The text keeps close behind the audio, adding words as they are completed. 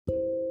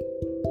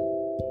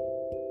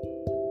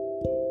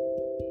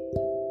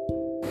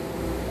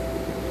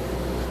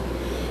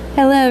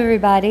Hello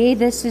everybody,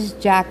 this is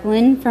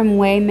Jacqueline from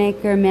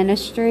Waymaker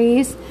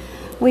Ministries.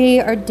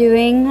 We are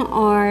doing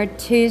our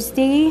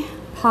Tuesday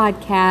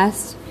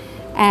podcast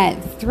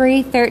at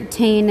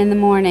 3:13 in the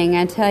morning.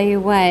 I tell you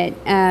what,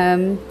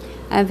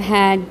 I've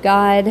had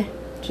God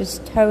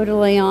just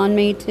totally on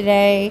me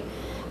today.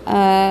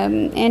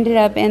 Ended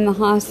up in the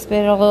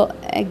hospital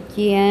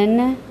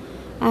again.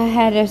 I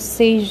had a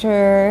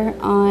seizure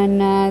on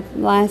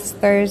last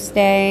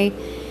Thursday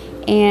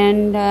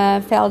and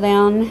fell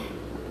down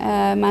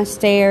my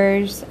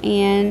stairs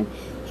and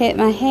hit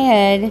my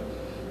head,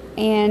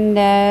 and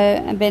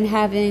I've been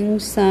having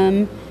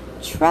some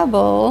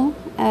trouble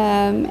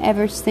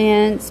ever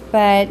since,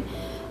 but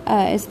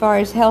as far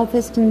as health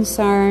is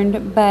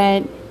concerned.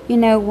 But you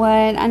know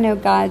what, I know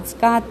God's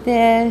got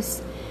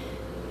this.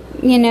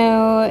 You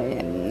know,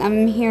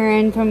 I'm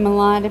hearing from a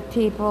lot of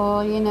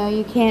people, you know,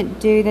 you can't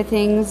do the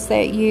things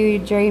that you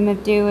dream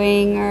of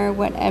doing or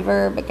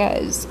whatever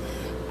because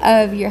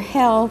of your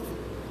health.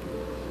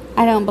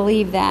 I don't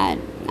believe that.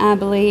 I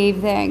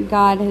believe that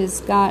God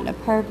has got a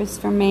purpose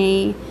for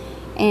me,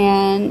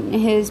 and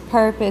His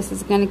purpose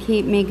is going to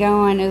keep me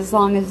going as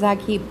long as I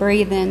keep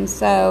breathing.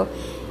 So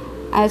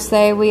I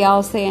say we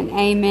all say an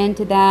amen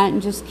to that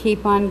and just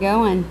keep on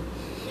going.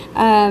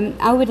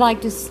 I would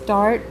like to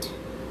start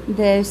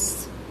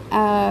this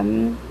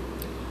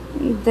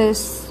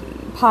this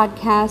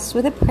podcast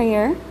with a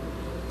prayer.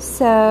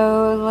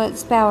 So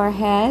let's bow our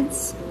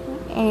heads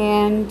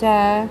and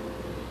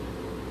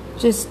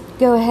just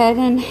go ahead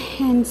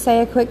and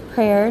say a quick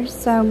prayer.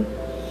 So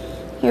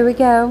here we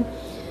go.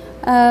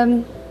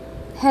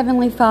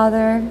 Heavenly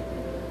Father,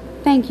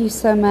 thank you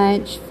so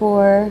much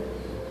for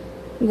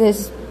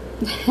this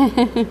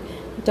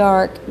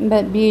dark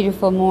but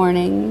beautiful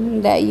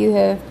morning that you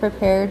have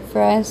prepared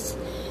for us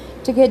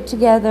to get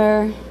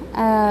together.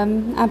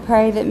 I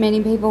pray that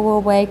many people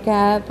will wake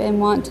up and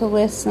want to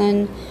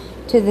listen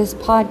to this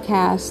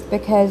podcast,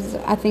 because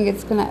I think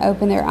it's going to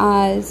open their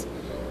eyes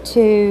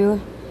to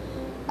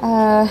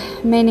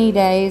many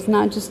days,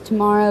 not just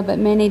tomorrow, but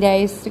many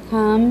days to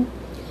come.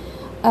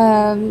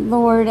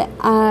 Lord,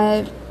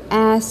 I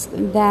ask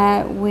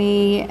that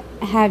we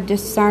have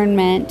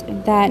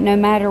discernment, that no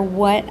matter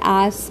what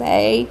I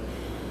say,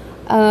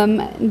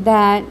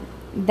 that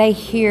they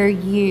hear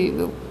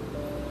you.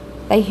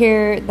 They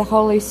hear the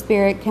Holy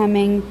Spirit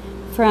coming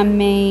from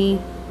me,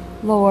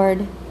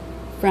 Lord,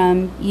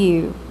 from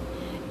you.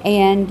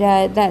 And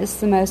that's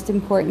the most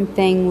important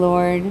thing,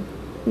 Lord.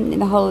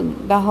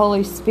 The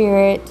Holy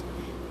Spirit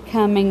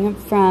coming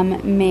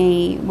from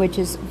me, which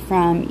is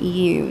from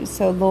you.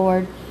 So,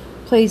 Lord,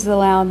 please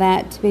allow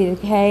that to be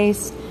the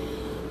case.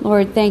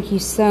 Lord, thank you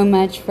so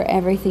much for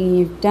everything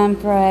you've done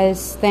for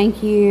us.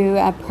 Thank you.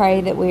 I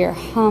pray that we are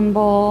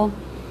humble.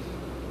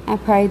 I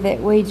pray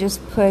that we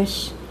just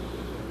push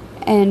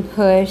and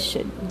push,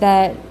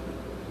 that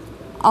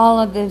all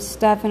of this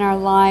stuff in our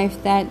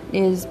life that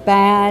is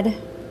bad,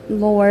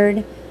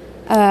 Lord,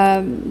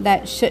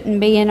 that shouldn't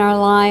be in our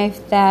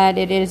life, that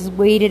it is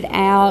weeded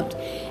out,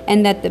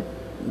 and that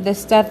the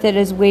stuff that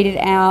is weeded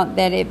out,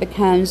 that it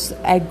becomes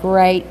a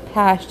great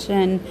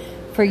passion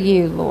for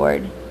you,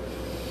 Lord.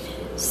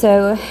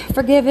 So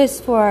forgive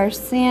us for our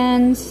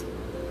sins,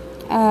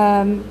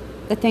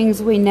 the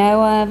things we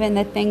know of and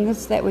the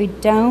things that we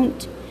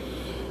don't,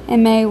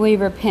 and may we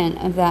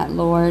repent of that,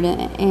 Lord.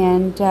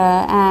 And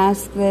I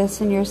ask this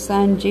in your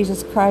Son,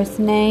 Jesus Christ's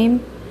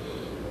name.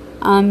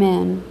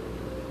 Amen.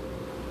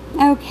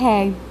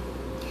 Okay,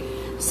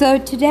 so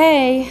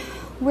today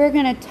we're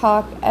going to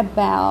talk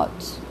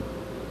about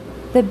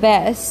the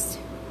best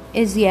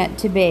is yet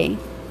to be.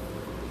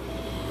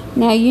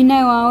 Now, you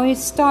know, I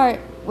always start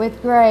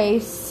with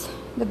Grace,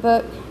 the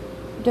book,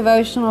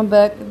 devotional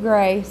book of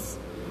Grace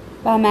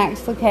by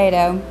Max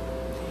Lucado.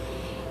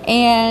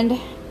 And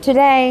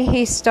today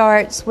he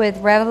starts with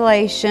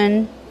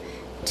Revelation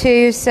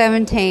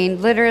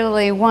 2:17,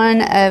 literally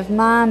one of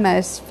my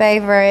most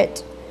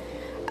favorite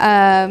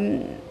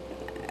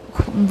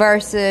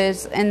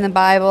verses in the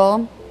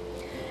Bible.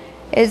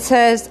 It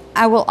says,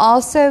 I will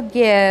also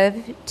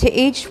give to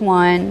each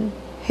one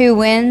who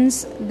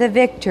wins the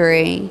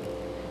victory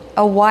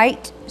a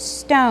white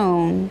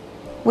stone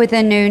with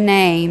a new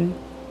name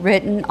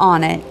written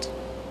on it.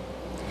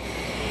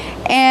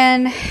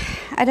 And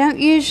I don't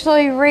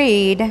usually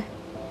read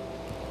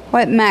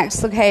what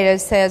Max Lucado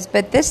says,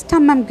 but this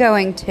time I'm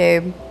going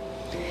to.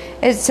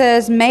 It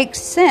says, make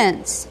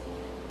sense.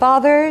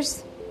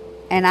 Fathers,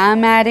 and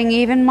I'm adding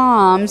even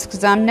moms,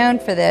 because I'm known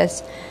for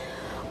this,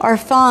 are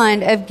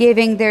fond of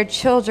giving their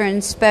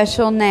children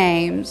special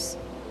names.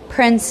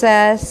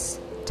 Princess,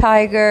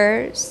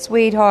 Tiger,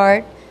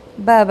 Sweetheart,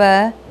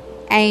 Bubba,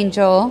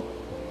 Angel.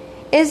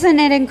 Isn't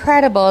it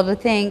incredible to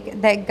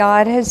think that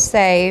God has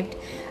saved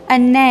a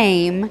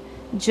name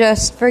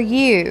just for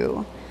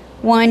you,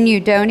 one you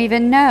don't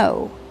even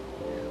know?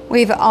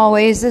 We've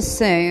always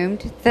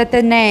assumed that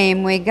the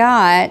name we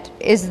got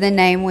is the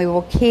name we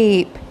will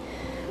keep,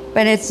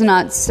 but it's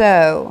not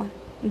so.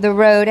 The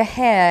road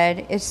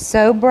ahead is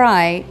so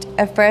bright,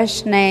 a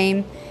fresh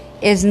name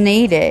is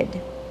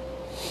needed.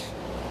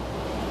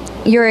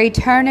 Your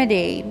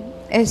eternity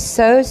is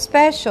so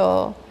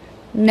special,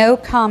 no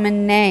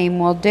common name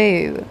will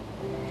do.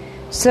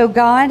 So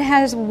God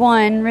has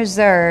one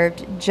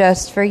reserved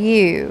just for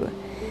you.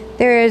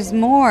 There is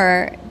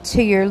more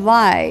to your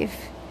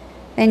life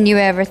than you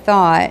ever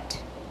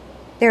thought.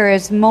 There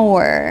is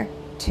more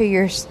to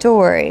your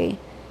story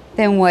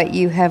than what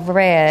you have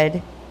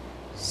read.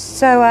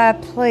 So I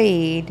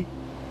plead,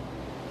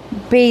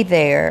 be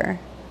there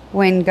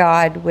when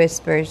God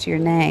whispers your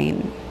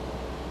name.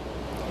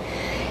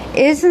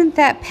 Isn't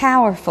that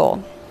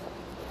powerful?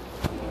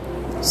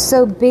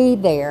 So be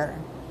there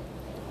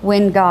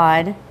when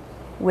God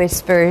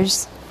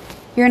whispers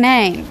your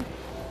name.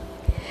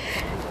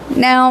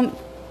 Now,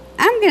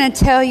 I'm going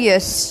to tell you a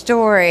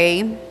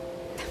story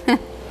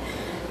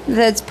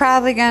that's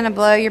probably going to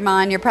blow your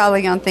mind. You're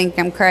probably going to think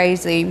I'm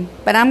crazy,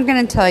 but I'm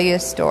going to tell you a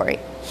story.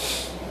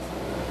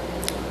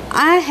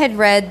 I had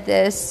read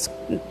this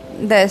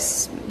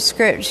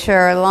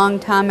scripture a long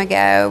time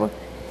ago,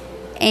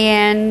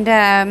 and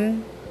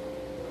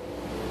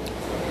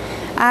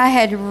I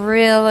had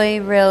really,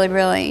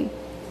 it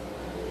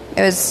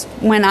was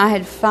when I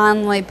had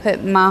finally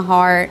put my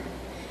heart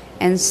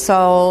and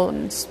soul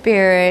and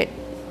spirit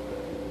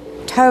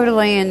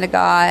totally into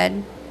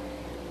God.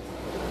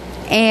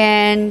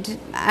 And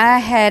I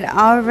had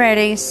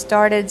already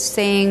started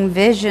seeing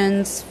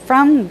visions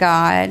from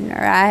God,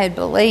 or I had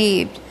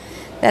believed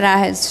that I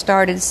had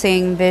started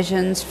seeing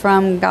visions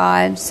from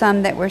God,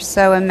 some that were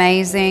so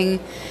amazing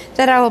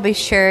that I will be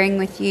sharing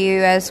with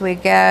you as we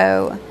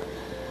go.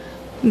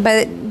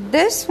 But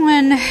this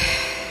one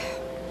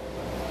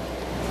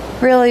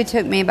really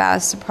took me by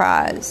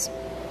surprise.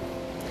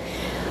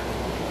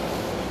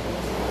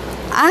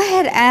 I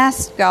had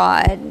asked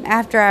God,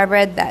 after I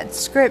read that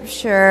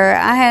scripture,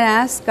 I had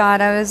asked God,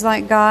 I was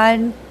like,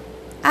 God,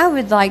 I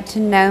would like to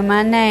know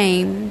my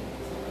name.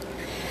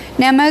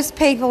 Now, most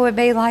people would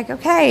be like,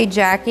 okay,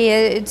 Jackie,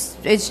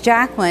 it's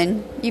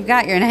Jacqueline. You've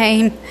got your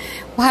name.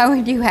 Why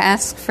would you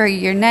ask for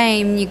your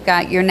name? You've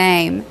got your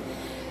name.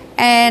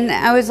 And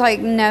I was like,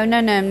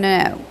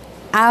 no.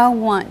 I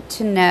want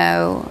to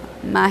know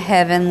my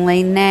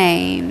heavenly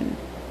name.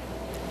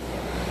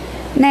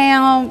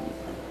 Now,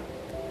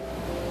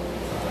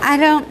 I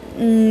don't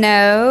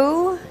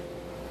know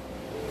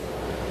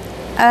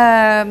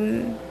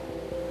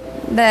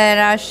that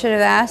I should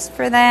have asked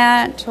for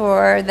that,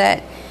 or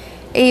that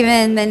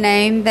even the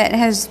name that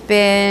has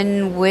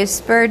been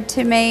whispered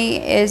to me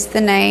is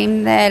the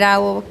name that I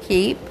will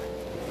keep.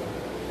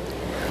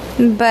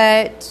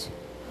 But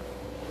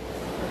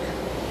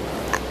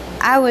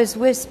I was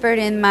whispered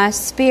in my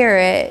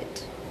spirit,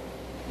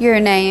 your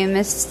name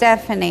is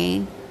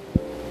Stephanie.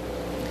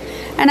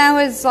 And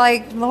I was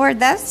like, Lord,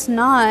 that's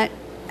not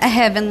a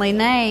heavenly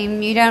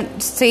name. You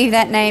don't see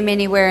that name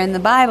anywhere in the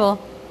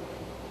Bible.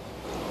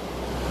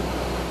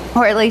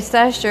 Or at least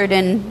I sure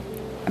didn't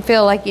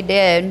feel like you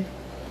did.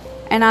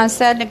 And I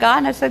said to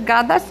God,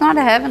 God, that's not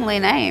a heavenly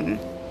name.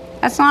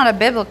 That's not a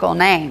biblical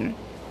name.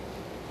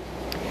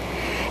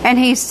 And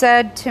he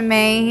said to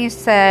me,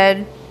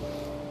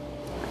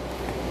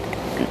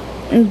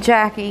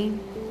 Jackie,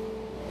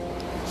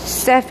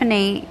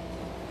 Stephanie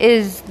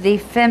is the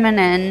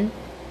feminine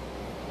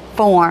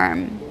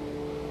form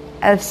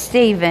of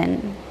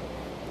Stephen.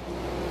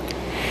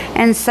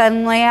 And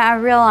suddenly I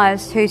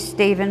realized who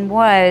Stephen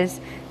was.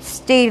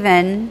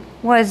 Stephen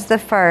was the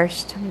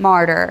first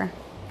martyr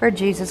for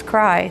Jesus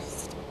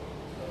Christ.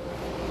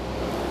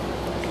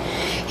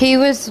 He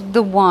was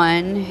the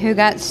one who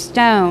got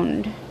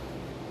stoned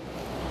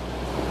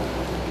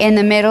in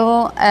the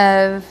middle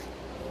of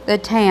the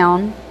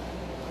town,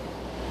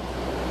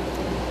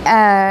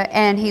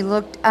 and he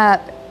looked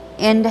up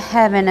into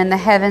heaven, and the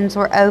heavens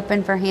were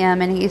open for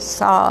him, and he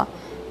saw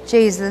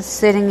Jesus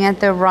sitting at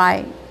the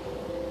right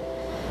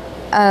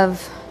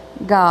of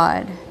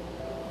God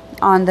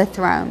on the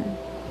throne.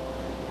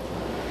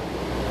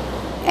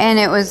 And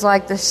it was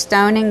like the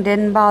stoning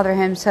didn't bother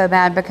him so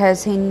bad,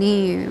 because he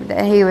knew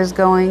that he was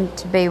going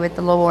to be with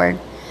the Lord.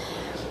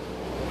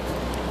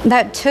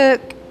 That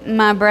took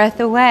my breath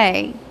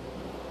away.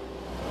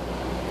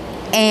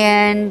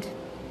 And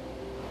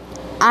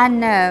I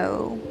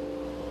know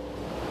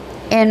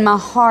in my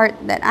heart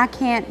that I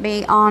can't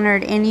be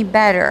honored any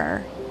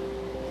better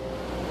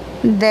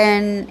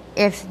than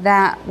if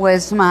that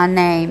was my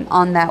name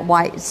on that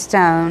white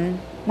stone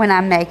when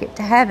I make it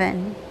to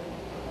heaven,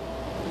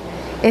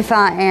 if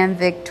I am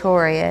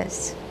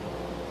victorious.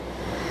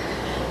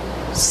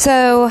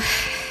 So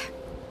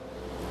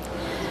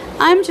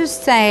I'm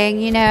just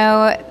saying, you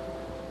know,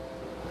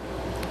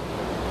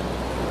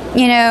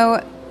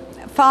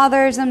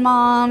 fathers and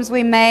moms,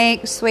 we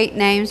make sweet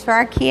names for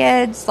our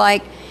kids,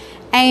 like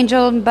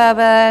Angel and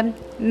Bubba.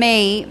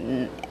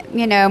 Me,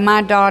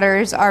 my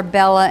daughters are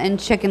Bella and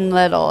Chicken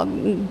Little.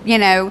 I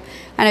know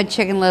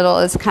Chicken Little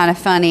is kind of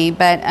funny,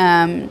 but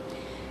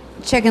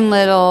Chicken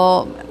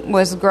Little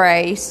was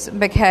Grace,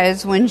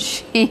 because when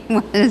she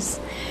was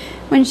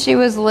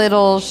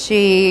little,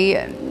 she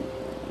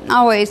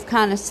always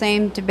kind of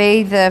seemed to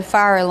be the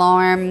fire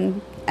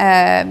alarm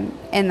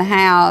in the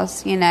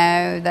house,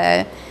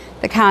 the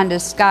the kind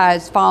of sky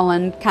is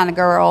falling kind of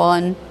girl,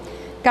 and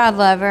God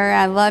love her.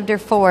 I loved her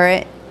for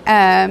it.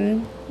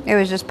 It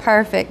was just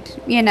perfect,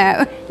 you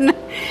know.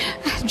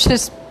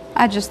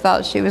 I just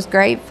thought she was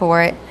great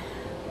for it.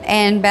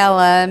 And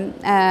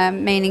Bella,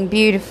 meaning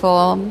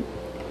beautiful.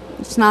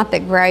 It's not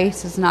that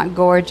Grace is not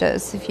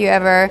gorgeous. If you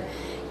ever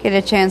get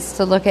a chance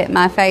to look at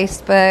my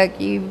Facebook,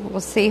 you will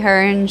see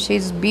her, and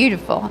she's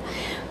beautiful.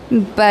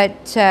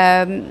 But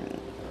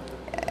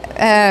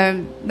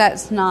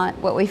that's not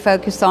what we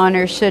focus on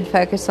or should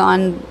focus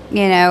on,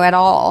 you know, at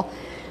all.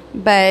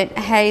 But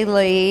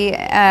Haley,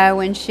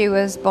 when she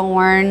was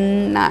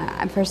born,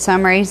 for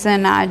some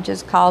reason, I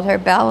just called her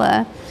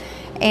Bella,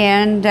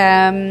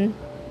 and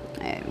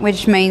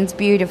which means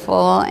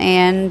beautiful.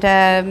 And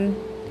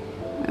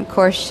of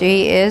course,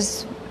 she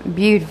is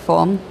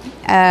beautiful,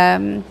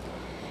 and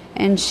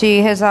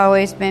she has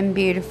always been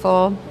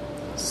beautiful.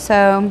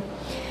 So,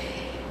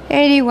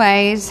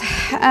 anyways,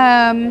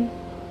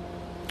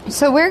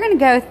 so we're going to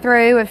go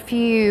through a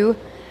few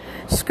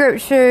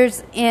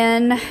scriptures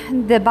in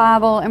the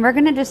Bible, and we're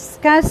going to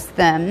discuss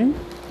them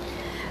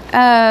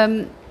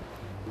and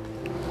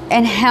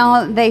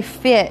how they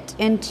fit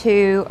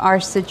into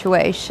our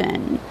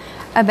situation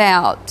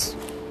about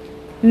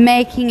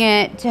making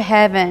it to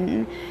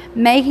heaven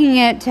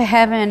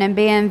and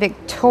being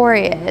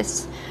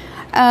victorious.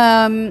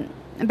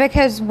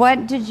 Because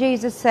what did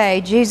Jesus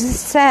say? Jesus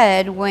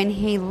said when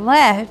he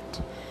left,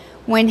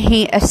 when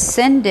he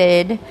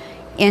ascended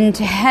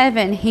into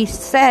heaven, he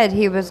said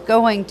he was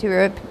going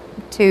to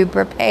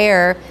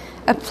prepare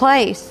a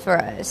place for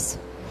us.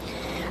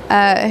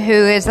 Who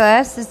is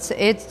us?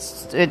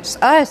 It's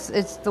us.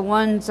 It's the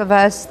ones of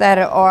us that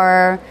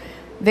are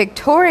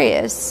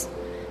victorious.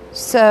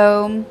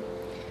 So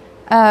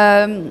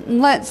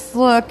let's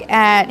look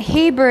at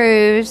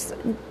Hebrews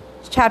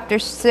chapter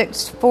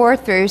 6, 4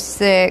 through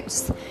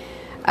 6.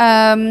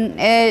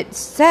 It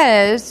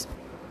says,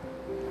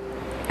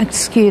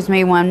 excuse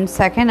me one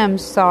second, I'm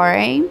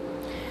sorry.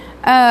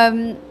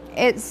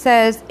 It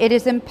says, it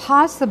is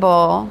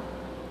impossible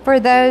for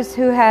those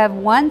who have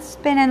once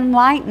been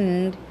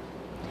enlightened,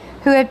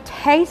 who have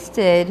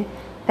tasted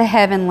the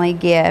heavenly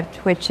gift,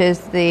 which is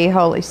the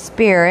Holy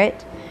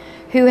Spirit,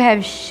 who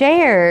have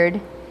shared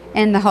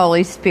in the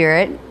Holy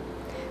Spirit,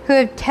 who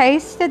have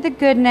tasted the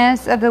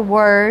goodness of the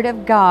Word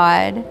of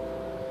God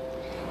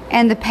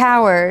and the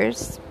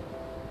powers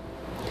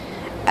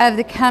of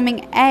the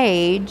coming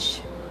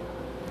age,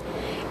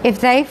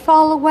 if they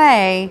fall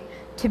away,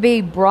 to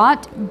be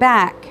brought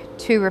back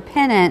to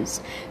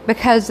repentance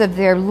because of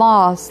their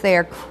loss, they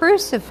are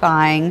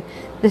crucifying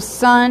the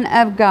Son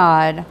of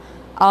God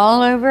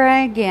all over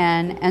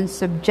again and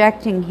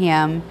subjecting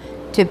him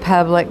to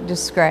public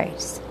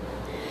disgrace.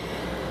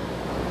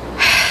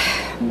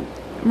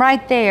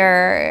 Right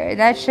there,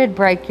 that should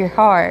break your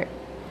heart.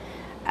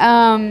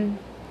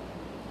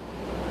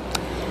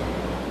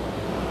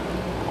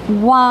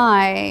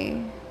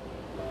 Why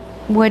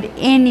would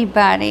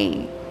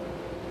anybody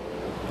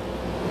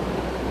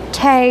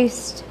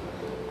taste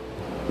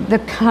the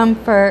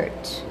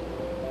comfort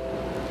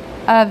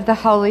of the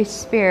Holy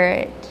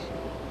Spirit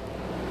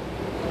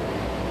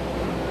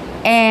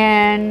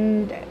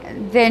and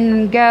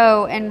then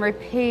go and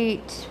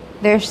repeat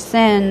their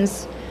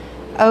sins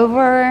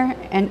over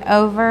and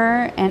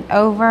over and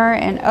over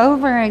and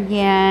over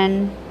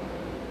again,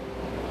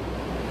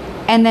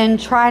 and then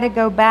try to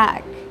go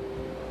back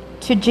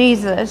to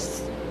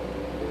Jesus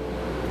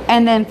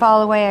and then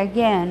fall away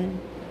again?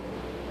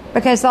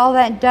 Because all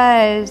that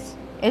does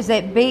is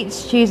it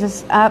beats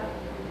Jesus up,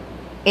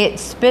 it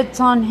spits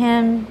on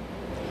him,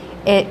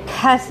 it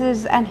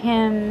cusses at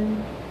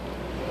him,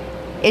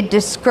 it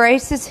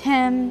disgraces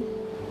him,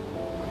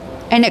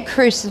 and it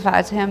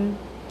crucifies him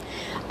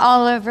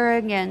all over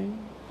again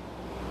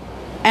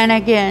and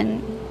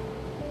again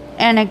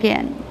and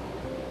again.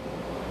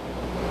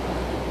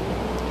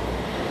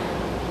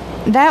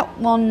 That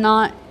will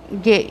not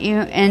get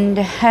you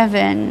into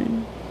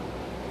heaven.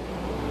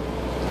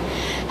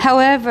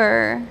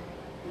 However,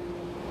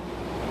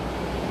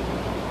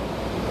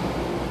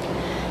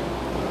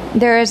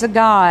 there is a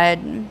God,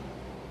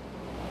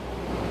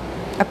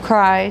 a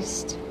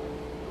Christ,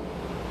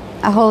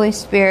 a Holy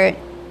Spirit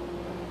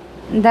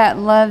that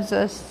loves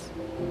us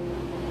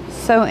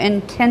so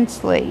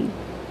intensely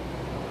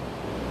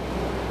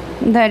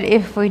that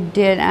if we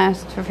did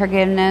ask for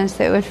forgiveness,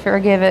 it would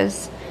forgive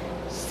us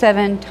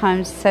 7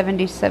 times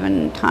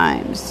 77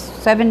 times.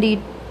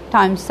 70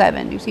 times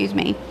 7,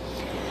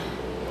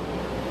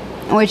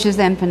 which is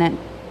infinite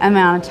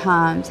amount of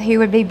times. He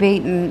would be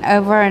beaten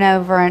over and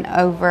over and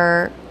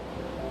over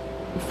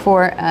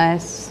for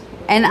us.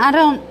 And I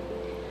don't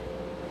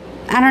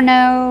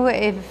know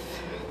if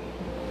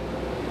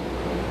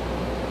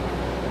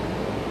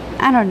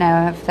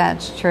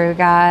that's true,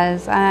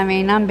 guys. I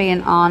mean, I'm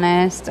being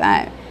honest.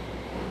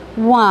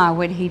 Why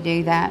would he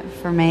do that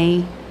for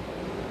me?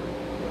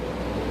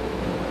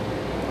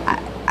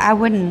 I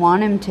wouldn't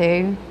want him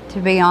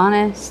to be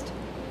honest.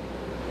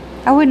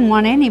 I wouldn't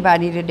want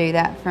anybody to do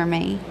that for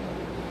me.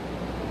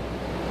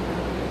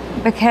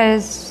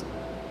 Because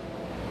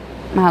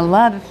I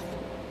love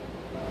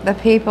the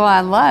people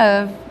I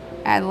love.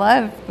 I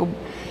love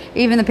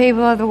even the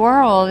people of the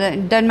world.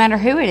 It doesn't matter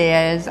who it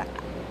is.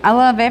 I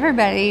love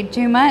everybody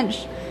too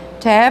much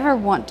to ever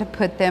want to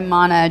put them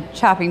on a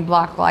chopping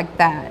block like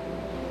that.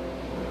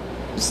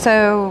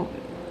 So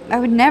I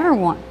would never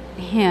want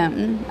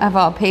him, of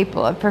all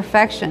people, of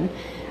perfection,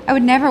 I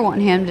would never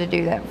want him to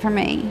do that for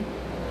me.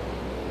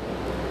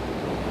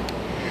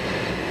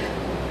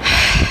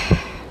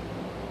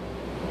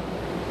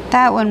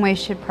 That one we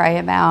should pray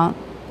about.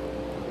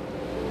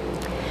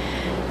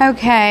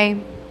 Okay.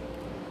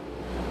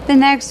 The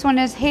next one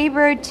is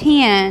Hebrews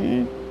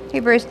 10,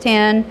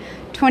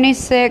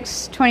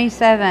 26,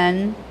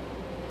 27.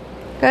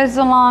 Goes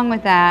along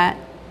with that.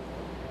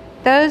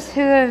 Those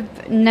who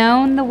have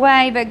known the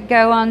way but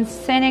go on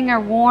sinning are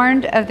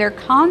warned of their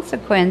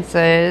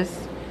consequences.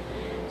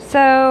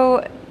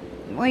 So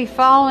we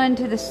fall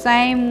into the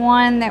same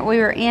one that we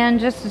were in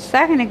just a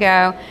second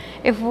ago.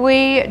 If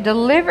we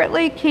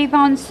deliberately keep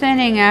on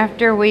sinning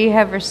after we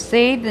have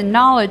received the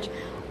knowledge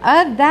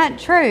of that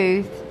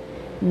truth,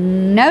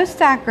 no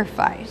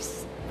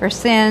sacrifice for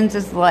sins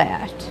is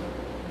left,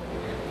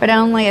 but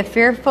only a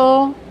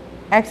fearful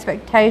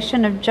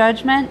expectation of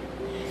judgment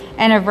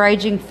and of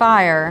raging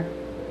fire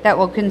that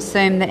will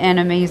consume the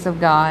enemies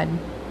of God.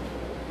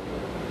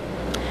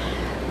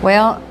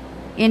 Well,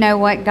 you know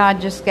what?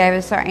 God just gave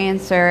us our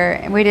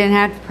answer. We didn't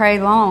have to pray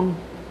long.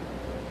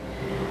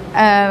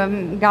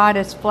 God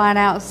is flat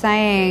out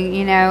saying,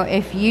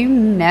 if you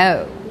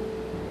know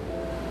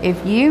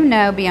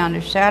beyond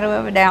a shadow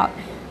of a doubt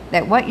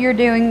that what you're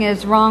doing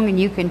is wrong and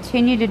you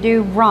continue to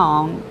do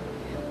wrong,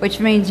 which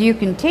means you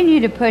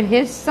continue to put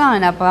his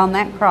son up on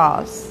that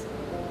cross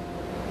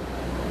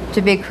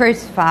to be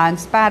crucified,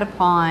 spat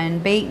upon,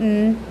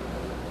 beaten,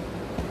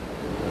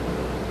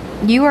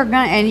 you are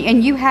going,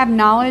 and you have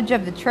knowledge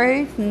of the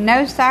truth,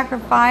 no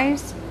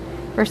sacrifice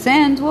for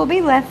sins will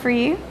be left for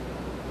you.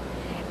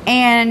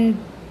 And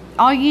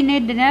all you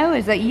need to know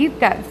is that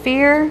you've got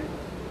fear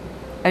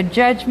of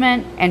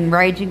judgment and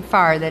raging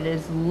fire that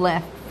is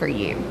left for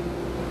you.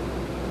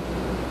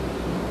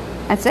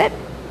 That's it.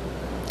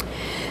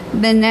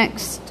 The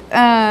next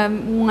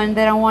one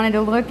that I wanted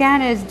to look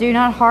at is do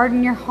not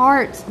harden your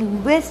hearts.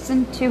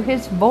 Listen to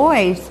his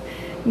voice.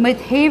 With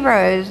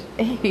Hebrews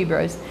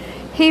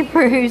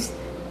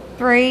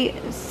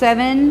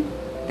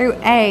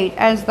 3:7-8,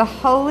 as the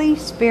Holy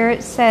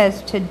Spirit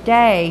says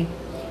today,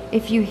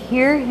 if you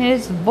hear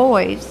his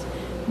voice,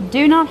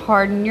 do not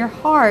harden your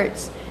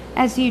hearts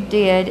as you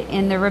did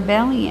in the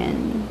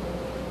rebellion.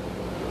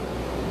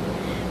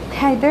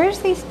 Okay, there's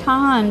these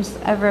times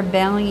of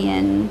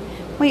rebellion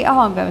we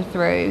all go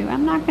through.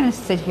 I'm not going to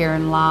sit here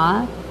and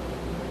lie.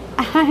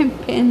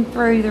 I've been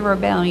through the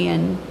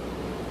rebellion.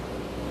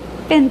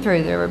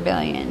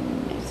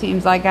 It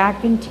seems like I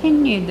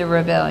continued the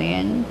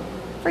rebellion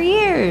for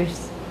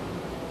years.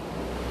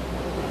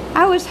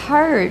 I was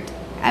hurt.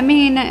 I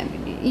mean,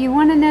 you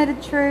want to know the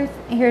truth?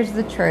 Here's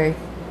the truth.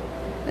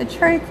 The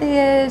truth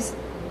is,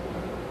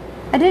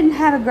 I didn't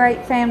have a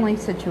great family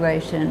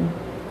situation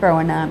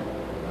growing up.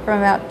 From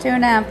about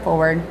 2.5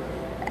 forward,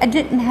 I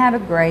didn't have a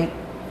great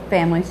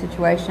family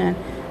situation.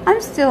 I'm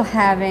still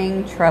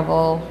having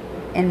trouble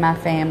in my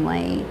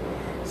family.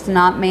 It's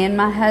not me and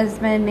my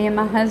husband.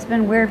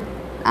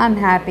 I'm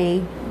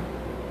happy,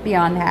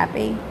 beyond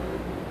happy.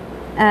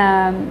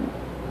 I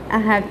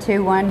have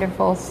 2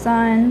 wonderful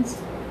sons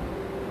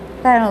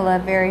that I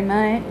love very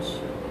much.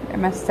 They're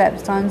my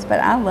stepsons,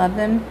 but I love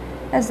them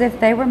as if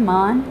they were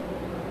mine.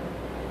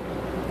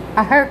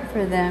 I hurt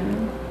for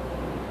them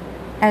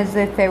as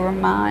if they were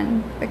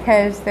mine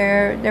because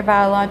their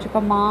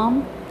biological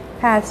mom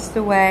passed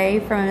away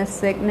from a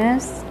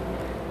sickness.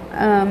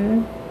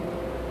 I'm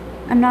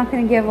not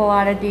going to give a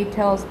lot of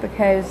details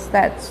because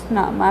that's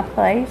not my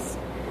place.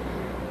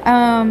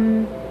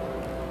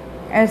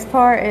 As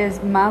far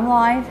as my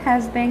life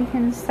has been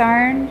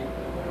concerned,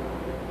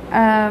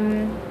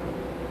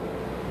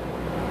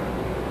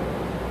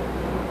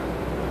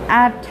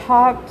 I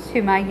talked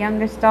to my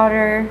youngest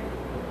daughter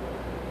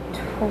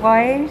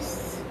 3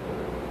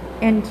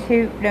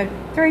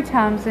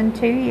 times in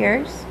 2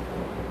 years.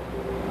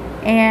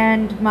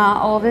 And my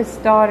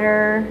oldest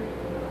daughter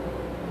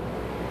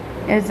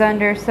is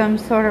under some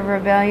sort of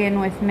rebellion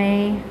with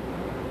me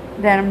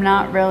that I'm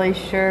not really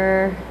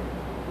sure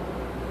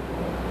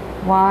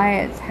why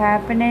it's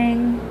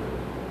happening.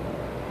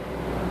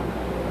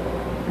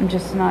 I'm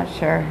just not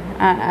sure.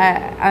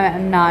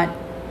 I'm not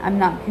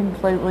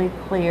completely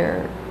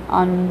clear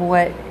on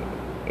what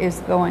is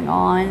going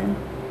on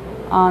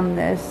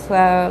this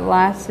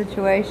last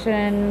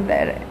situation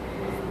that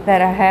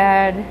I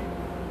had.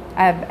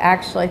 I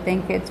actually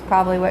think it's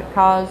probably what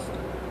caused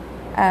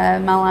my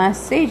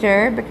last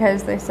seizure,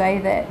 because they say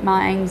that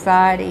my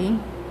anxiety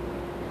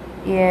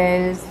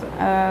is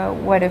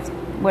what is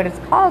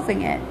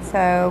causing it.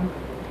 So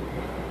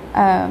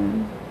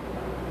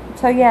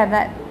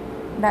yeah,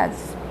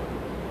 that's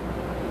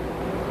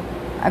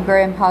a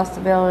grand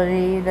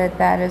possibility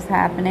that is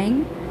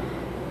happening.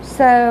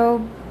 So,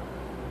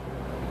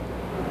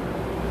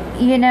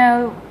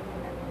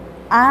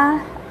 I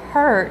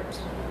hurt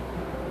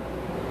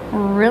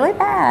really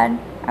bad.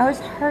 I was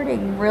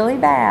hurting really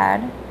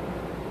bad.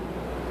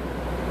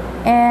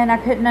 And I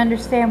couldn't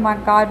understand why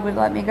God would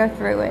let me go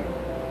through it.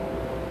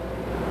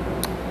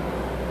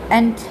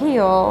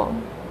 Until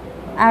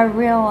I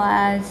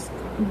realized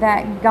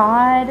that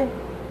God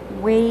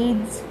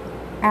weeds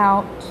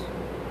out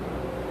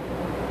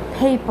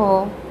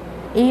people,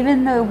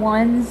 even the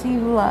ones you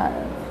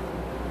love.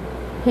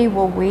 He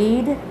will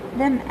weed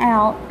them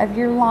out of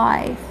your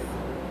life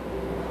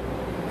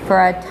for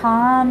a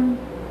time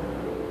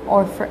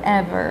or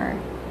forever,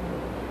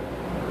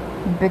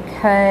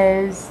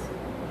 because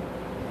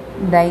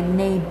they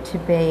need to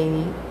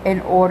be,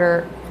 in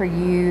order for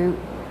you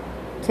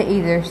to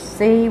either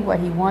see what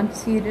He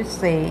wants you to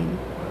see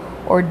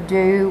or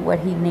do what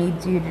He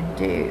needs you to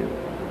do.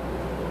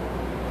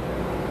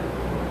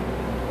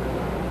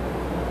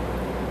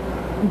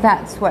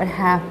 That's what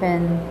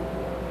happened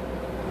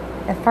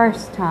the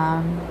first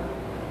time.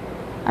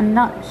 I'm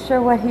not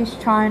sure what He's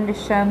trying to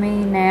show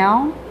me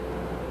now,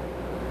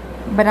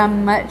 but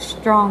I'm much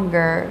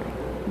stronger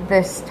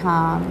this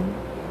time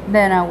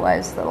than I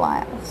was the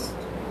last.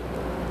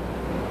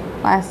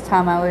 Last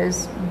time I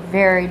was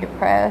very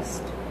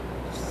depressed.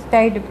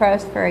 Stayed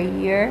depressed for a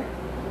year.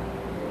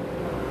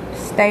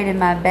 Stayed in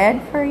my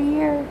bed for a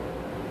year.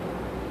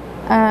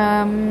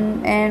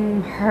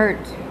 And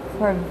hurt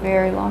for a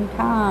very long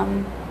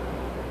time.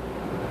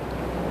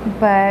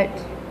 But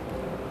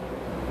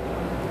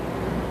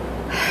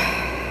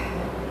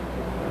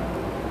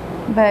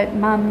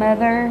my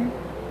mother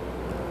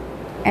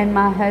and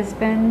my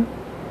husband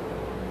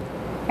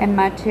and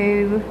my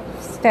 2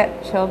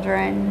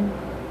 stepchildren,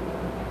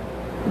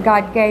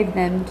 God gave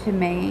them to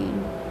me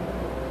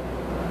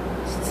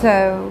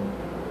so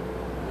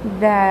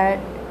that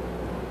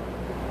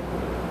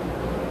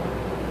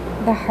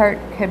the hurt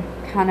could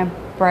kind of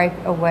break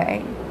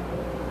away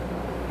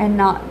and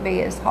not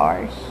be as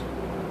harsh.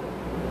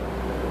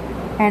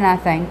 And I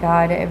thank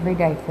God every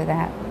day for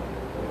that.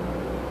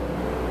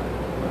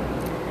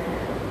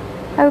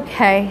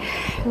 Okay,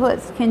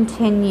 let's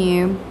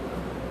continue.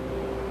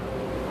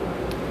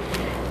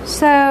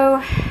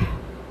 So,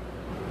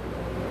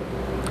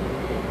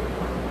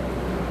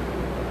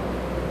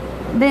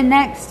 the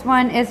next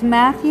one is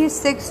Matthew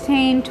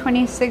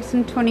 16:26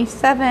 and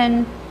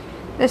 27.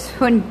 This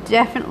one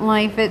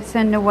definitely fits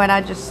into what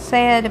I just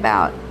said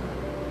about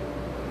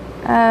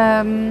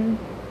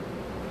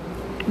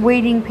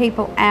weeding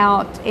people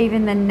out,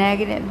 even the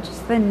negative,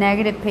 just the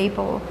negative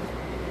people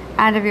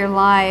out of your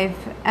life.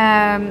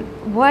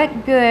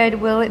 What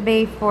good will it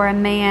be for a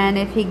man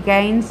if he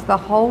gains the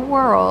whole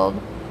world,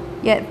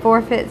 yet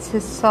forfeits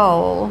his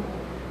soul?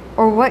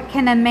 Or what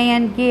can a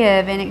man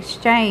give in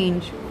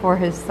exchange for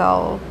his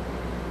soul?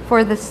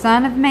 For the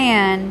Son of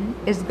Man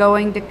is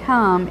going to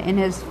come in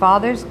His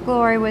Father's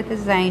glory with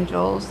His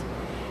angels,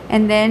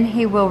 and then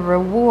He will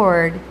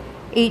reward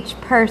each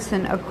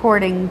person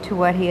according to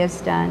what he has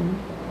done.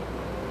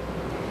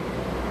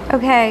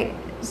 Okay,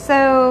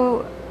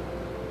 so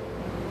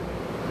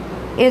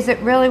is it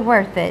really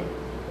worth it?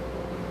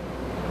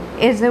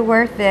 Is it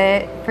worth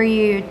it for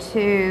you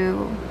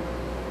to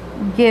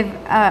give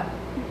up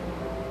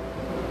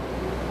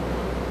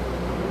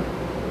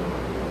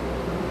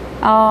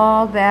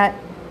all that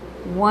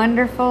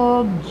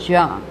wonderful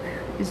junk?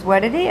 Is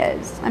what it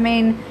is. I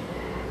mean,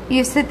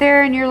 you sit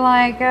there and you're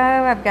like, oh,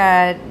 I've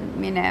got,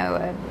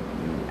 a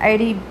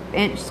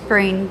 80-inch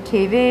screen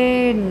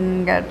TV,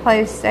 and got a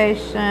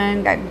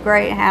PlayStation, got a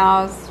great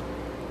house,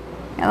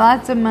 got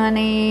lots of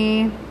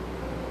money,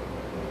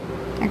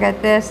 I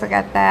got this, I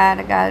got that,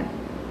 I got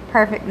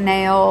perfect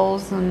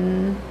nails,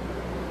 and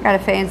got a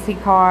fancy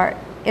car.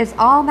 Is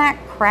all that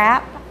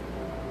crap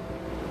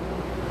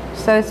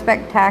so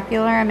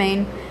spectacular? I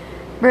mean,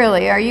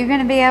 really, are you going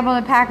to be able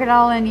to pack it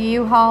all in a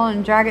U-Haul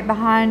and drag it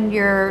behind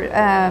your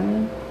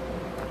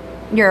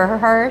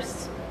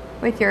hearse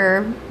with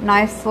your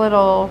nice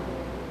little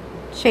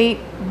cheap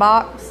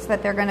box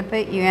that they're going to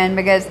put you in?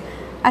 Because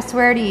I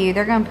swear to you,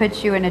 they're going to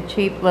put you in a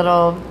cheap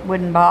little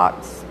wooden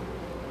box,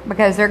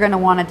 because they're going to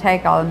want to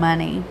take all the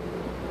money.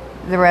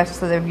 The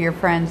rest of your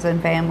friends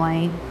and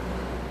family,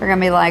 they're going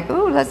to be like,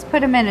 ooh, let's put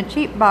them in a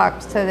cheap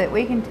box so that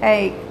we can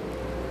take.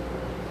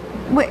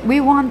 We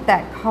want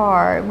that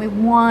car. We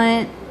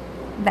want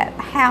that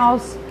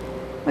house.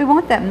 We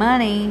want that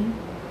money.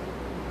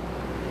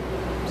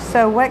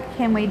 So what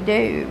can we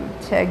do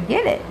to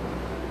get it?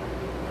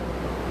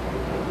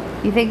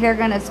 You think they're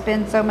going to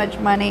spend so much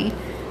money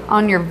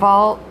on your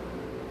vault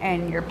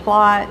and your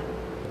plot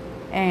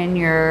and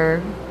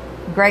your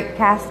great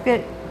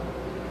casket?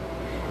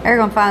 They're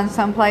going to find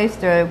some place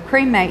to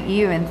cremate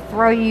you and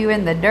throw you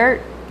in the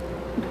dirt?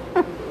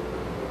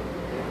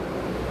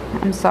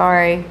 I'm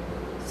sorry.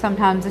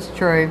 Sometimes it's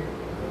true.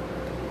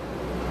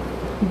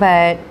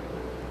 But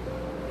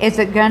is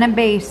it going to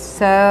be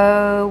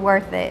so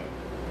worth it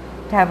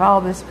to have all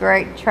this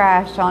great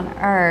trash on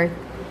earth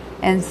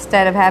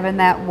instead of having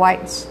that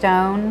white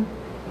stone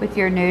with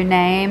your new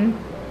name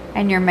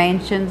and your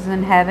mansions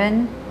in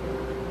heaven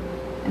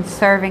and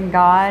serving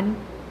God?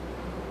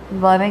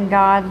 loving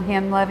God,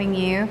 Him loving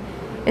you,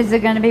 is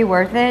it going to be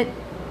worth it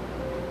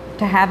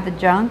to have the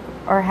junk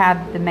or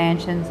have the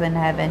mansions in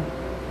heaven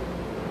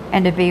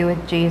and to be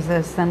with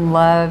Jesus and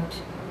loved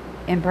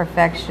in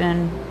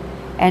perfection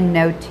and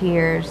no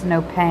tears,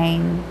 no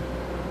pain?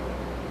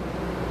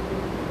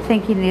 I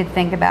think you need to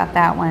think about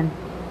that one.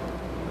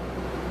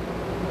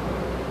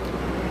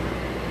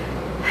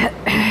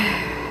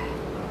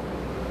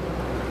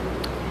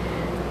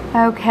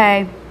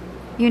 Okay,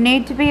 you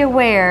need to be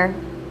aware.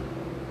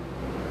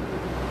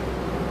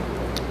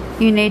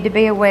 You need to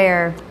be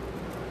aware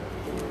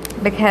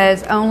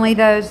because only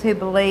those who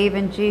believe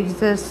in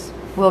Jesus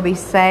will be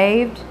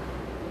saved.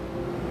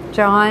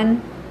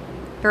 John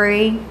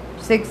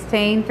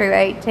 3:16 through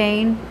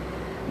 18.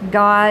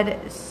 God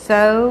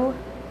so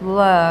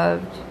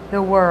loved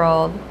the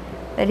world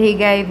that He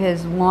gave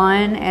His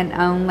one and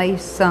only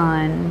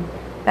Son,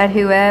 that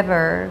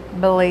whoever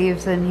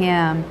believes in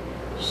Him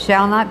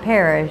shall not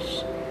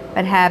perish,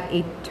 but have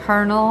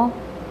eternal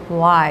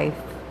life.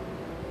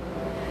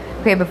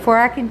 Okay, before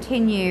I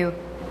continue,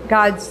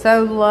 God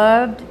so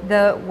loved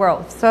the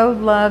world. So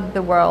loved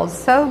the world.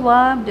 So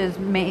loved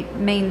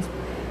means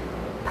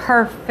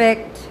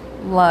perfect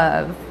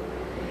love.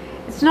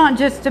 It's not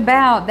just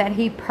about that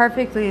He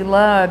perfectly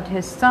loved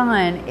His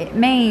Son. It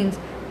means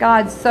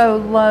God so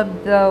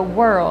loved the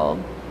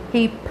world.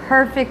 He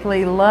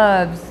perfectly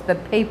loves the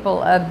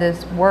people of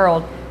this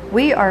world.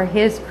 We are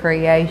His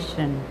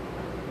creation.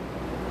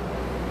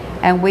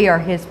 And we are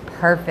His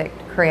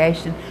perfect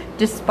creation.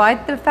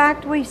 Despite the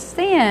fact we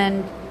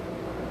sinned,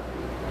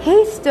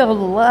 He still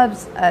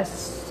loves us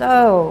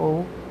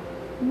so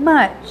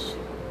much.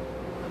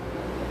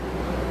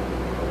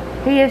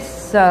 He is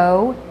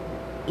so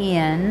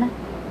in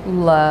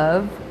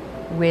love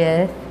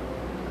with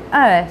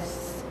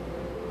us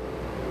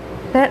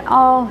that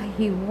all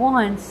He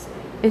wants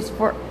is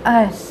for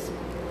us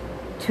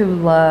to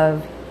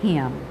love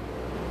Him.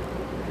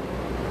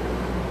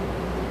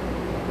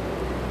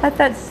 Let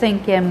that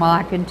sink in while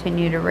I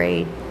continue to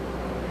read.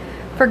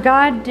 For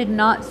God did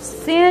not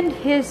send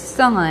His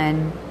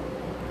Son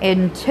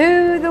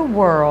into the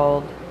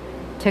world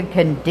to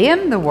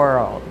condemn the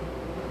world,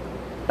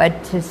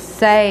 but to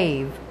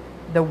save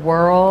the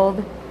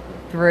world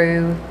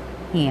through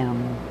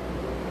Him.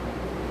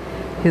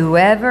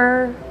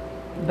 Whoever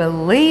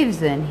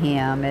believes in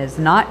Him is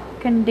not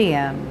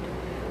condemned,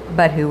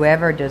 but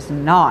whoever does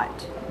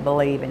not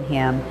believe in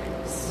Him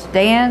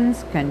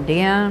stands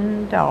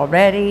condemned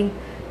already,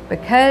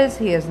 because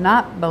he has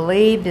not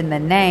believed in the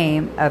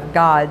name of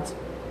God's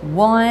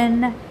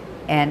one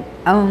and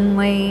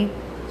only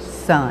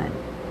Son.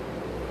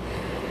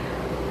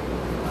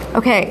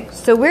 Okay,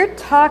 so we're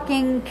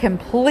talking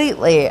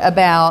completely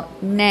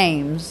about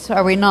names,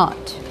 are we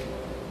not?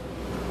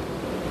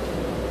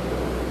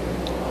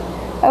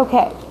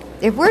 Okay,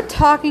 if we're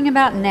talking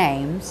about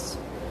names,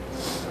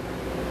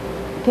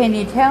 can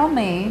you tell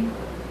me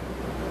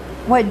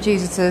what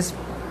Jesus'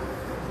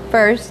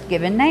 first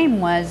given name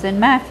was in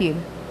Matthew?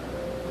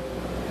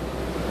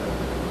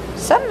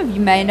 Some of you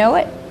may know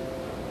it.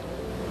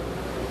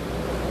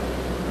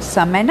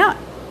 Some may not.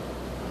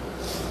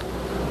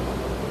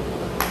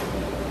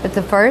 But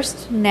the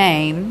first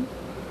name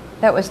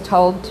that was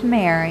told to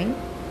Mary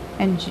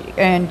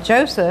and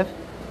Joseph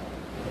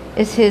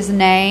is his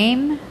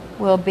name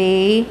will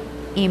be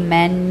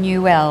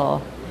Emmanuel.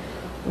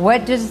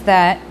 What does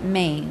that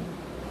mean?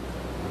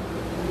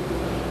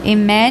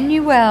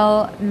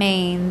 Emmanuel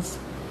means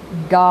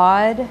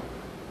God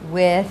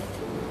with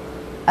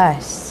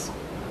us.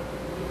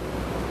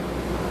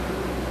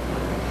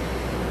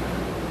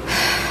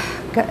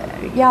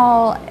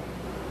 Y'all,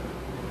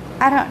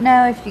 I don't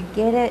know if you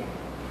get it.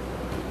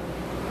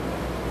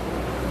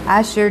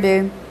 I sure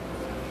do.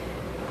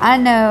 I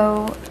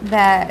know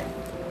that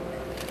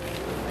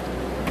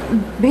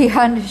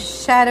beyond a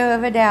shadow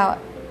of a doubt,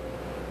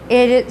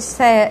 it is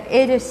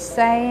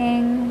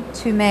saying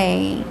to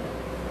me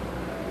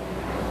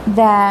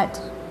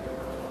that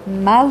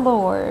my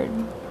Lord,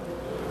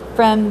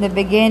 from the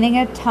beginning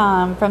of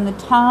time, from the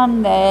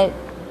time that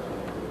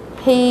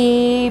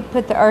He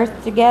put the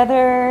earth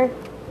together,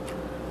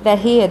 that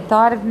He had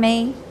thought of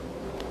me,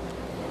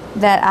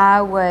 that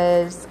I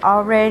was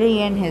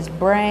already in His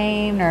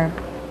brain or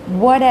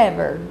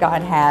whatever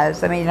God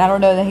has. I mean, I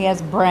don't know that He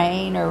has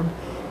brain or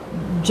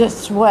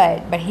just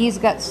what, but He's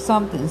got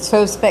something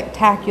so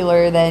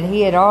spectacular that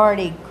He had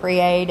already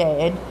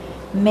created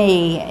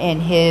me in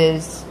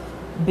His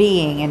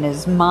being, in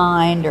His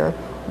mind or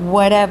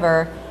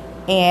whatever.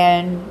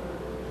 And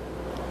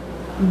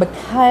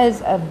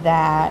because of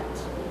that,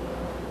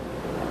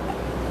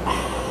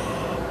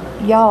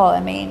 y'all, I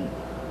mean,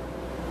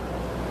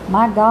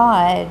 my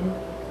God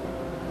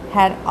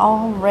had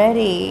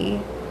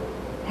already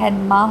had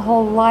my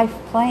whole life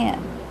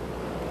planned.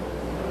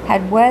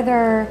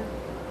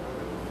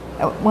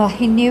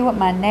 He knew what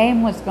my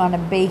name was going to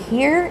be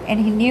here, and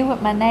He knew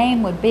what my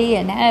name would be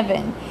in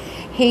heaven.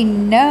 He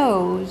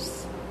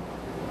knows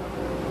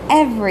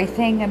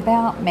everything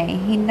about me.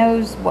 He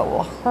knows what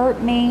will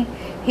hurt me.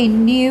 He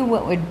knew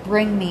what would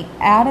bring me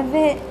out of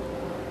it.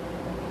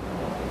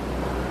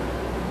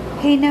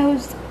 He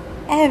knows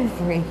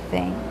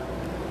everything.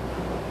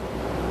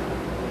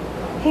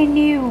 He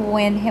knew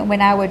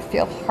when I would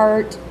feel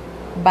hurt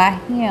by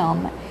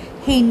Him.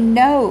 He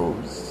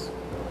knows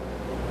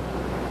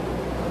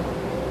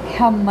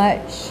how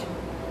much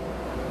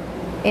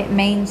it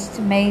means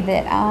to me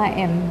that I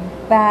am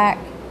back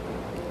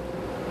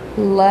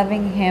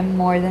loving Him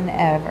more than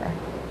ever.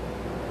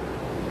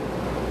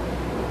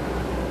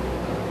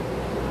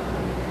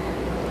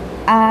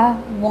 I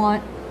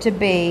want to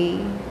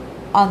be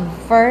on the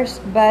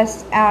first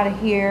bus out of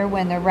here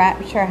when the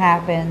rapture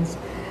happens.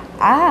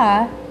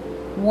 I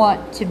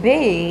want to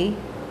be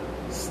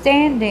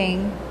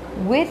standing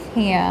with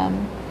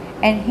Him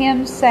and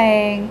Him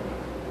saying,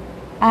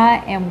 I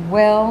am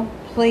well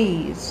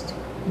pleased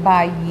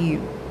by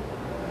you.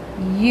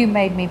 You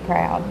made me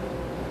proud.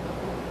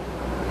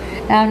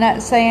 Now, I'm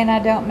not saying I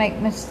don't make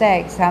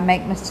mistakes. I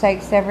make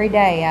mistakes every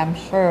day. I'm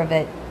sure of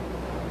it.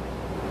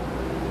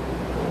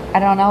 I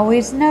don't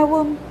always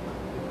know them,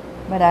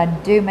 but I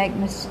do make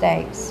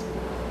mistakes.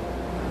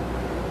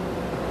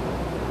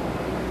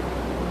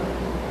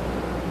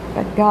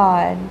 But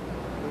God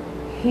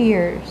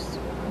hears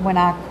when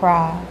I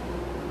cry.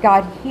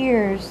 God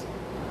hears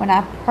when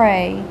I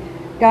pray.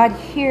 God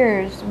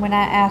hears when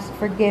I ask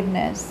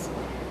forgiveness.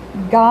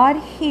 God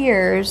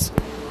hears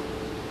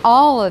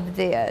all of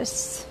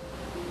this.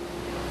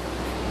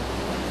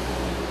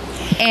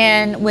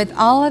 And with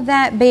all of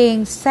that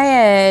being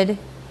said,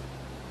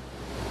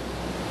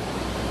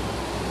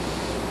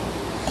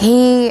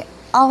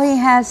 all He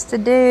has to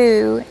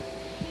do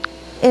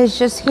is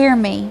just hear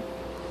me.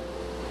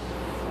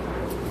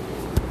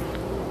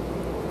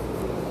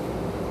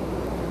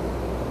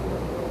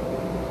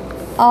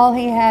 All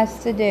He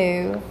has to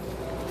do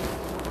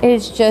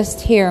is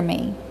just hear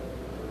me.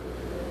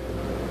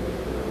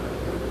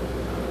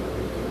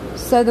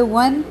 So the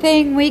one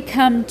thing we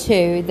come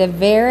to, the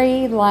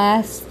very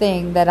last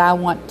thing that I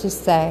want to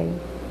say,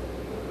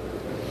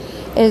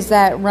 is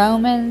that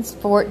Romans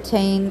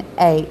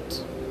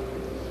 14:8.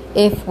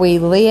 If we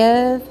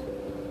live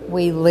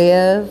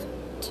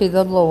to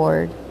the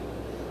Lord.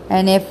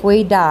 And if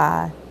we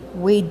die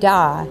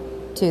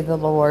to the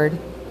Lord.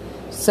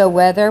 So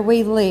whether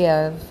we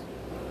live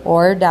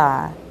or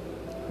die,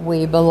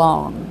 we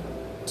belong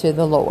to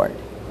the Lord.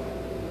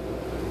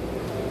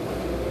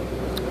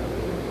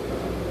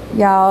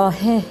 Y'all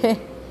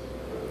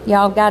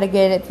got to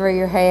get it through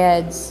your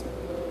heads.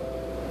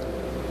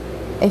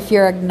 If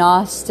you're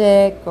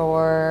agnostic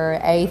or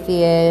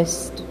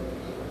atheist,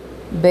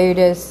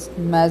 Buddhist,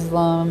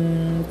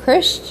 Muslim,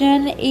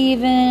 Christian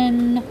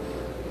even,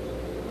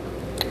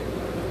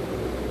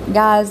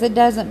 guys, it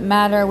doesn't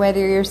matter whether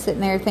you're sitting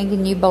there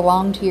thinking you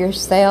belong to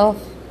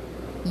yourself.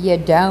 You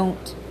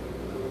don't.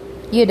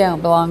 You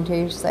don't belong to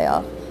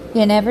yourself.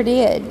 You never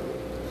did.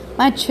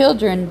 My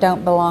children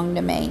don't belong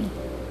to me.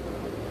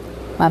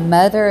 My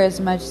mother, as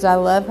much as I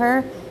love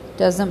her,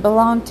 doesn't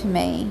belong to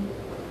me.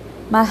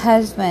 My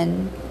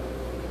husband's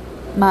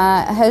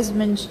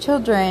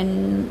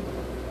children,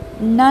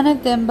 none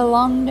of them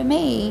belong to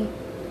me.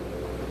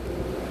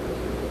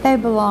 They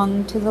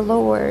belong to the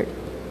Lord.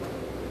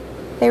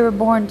 They were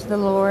born to the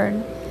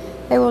Lord.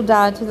 They will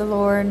die to the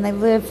Lord, and they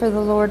live for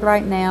the Lord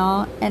right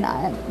now. And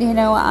I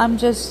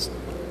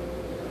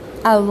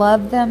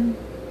love them.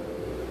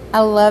 I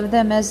love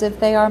them as if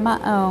they are my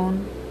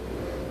own.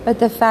 But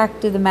the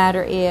fact of the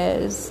matter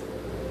is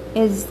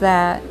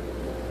that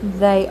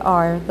they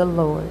are the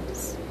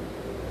Lord's.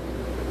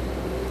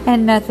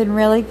 And nothing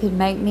really could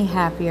make me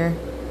happier.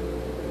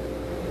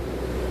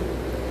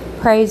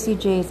 Praise you,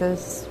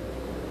 Jesus.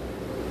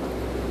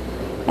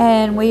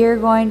 And we are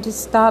going to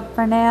stop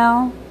for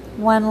now.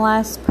 One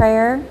last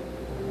prayer.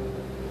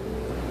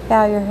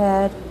 Bow your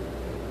head.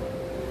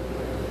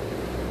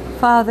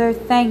 Father,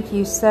 thank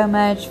you so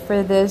much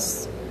for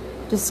this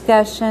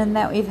discussion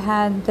that we've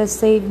had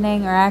this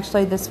evening, or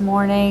actually this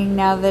morning,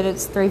 now that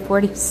it's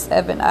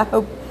 3:47. I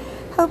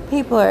hope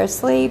people are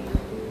asleep,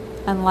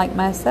 unlike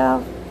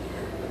myself.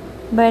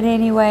 But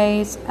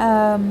anyways,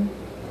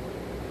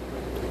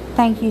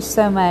 thank you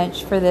so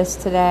much for this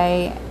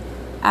today.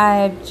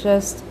 I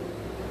just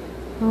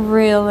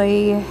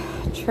really,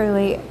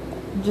 truly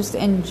just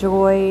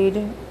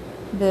enjoyed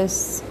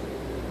this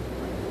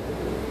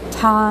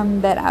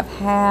time that I've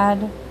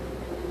had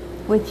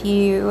with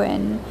you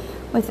and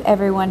with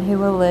everyone who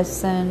will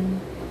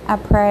listen. I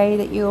pray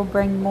that you will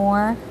bring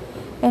more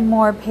and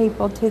more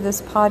people to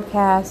this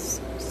podcast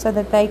so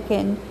that they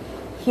can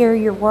hear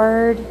your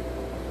word,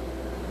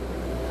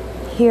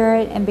 hear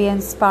it, and be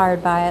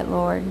inspired by it,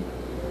 Lord.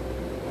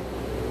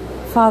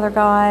 Father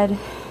God,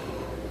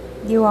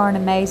 you are an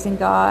amazing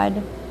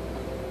God.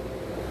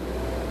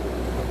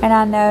 And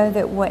I know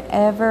that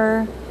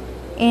whatever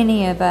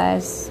any of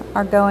us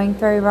are going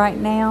through right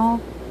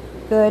now,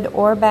 good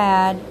or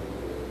bad,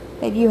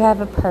 that you have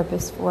a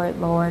purpose for it,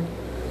 Lord.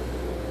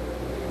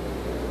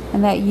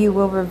 And that you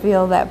will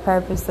reveal that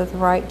purpose at the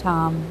right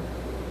time.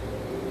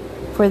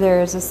 For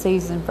there is a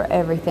season for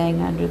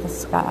everything under the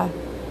sky.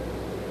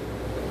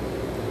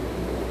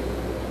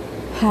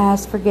 I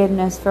ask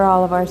forgiveness for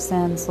all of our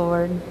sins,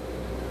 Lord.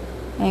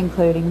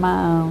 including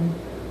my own.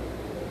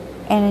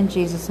 And in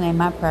Jesus'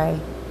 name I pray.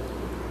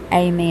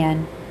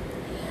 Amen.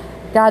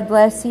 God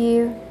bless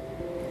you,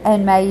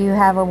 and may you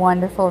have a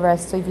wonderful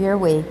rest of your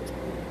week.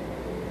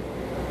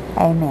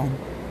 Amen.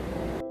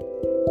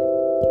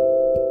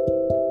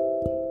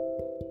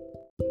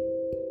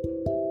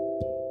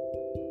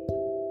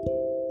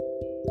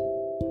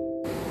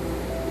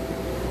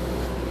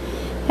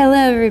 Hello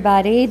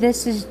everybody,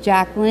 this is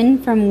Jacqueline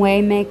from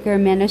Waymaker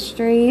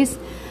Ministries.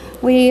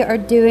 We are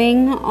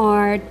doing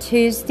our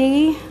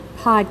Tuesday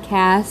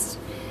podcast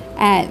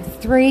at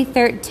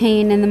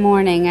 3:13 in the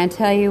morning. I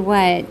tell you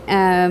what,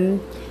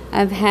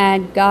 I've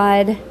had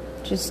God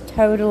just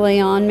totally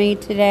on me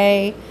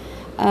today.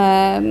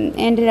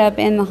 Ended up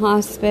in the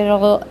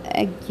hospital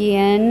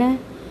again.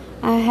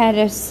 I had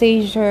a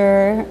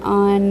seizure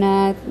on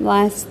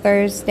last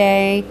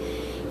Thursday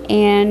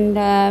and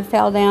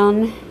fell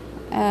down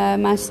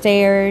my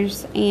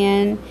stairs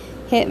and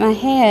hit my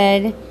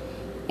head,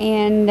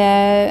 and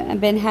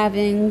I've been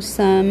having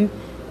some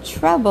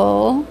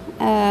trouble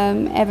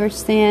ever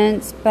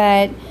since,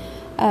 but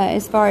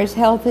as far as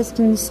health is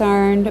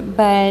concerned.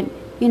 But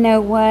you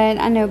know what,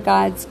 I know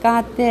God's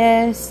got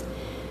this.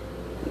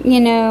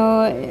 You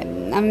know,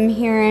 I'm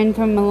hearing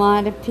from a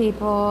lot of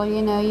people,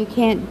 you know, you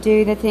can't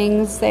do the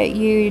things that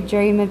you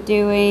dream of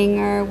doing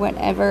or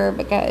whatever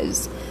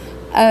because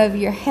of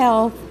your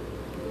health.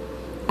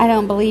 I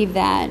don't believe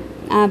that.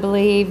 I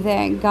believe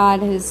that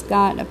God has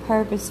got a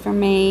purpose for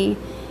me,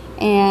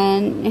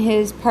 and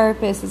His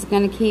purpose is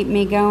going to keep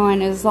me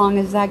going as long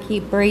as I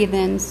keep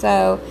breathing.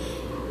 So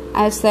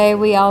I say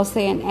we all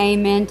say an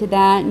amen to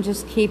that and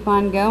just keep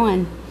on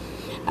going.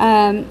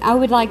 I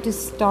would like to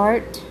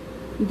start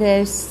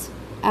this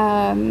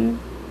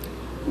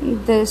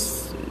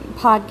this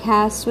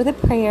podcast with a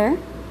prayer.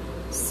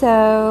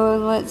 So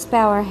let's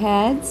bow our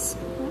heads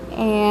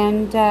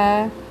and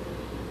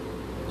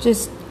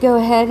just go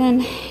ahead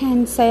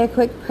and say a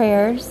quick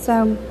prayer.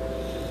 So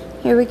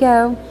here we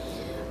go.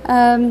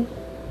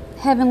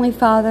 Heavenly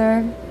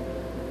Father,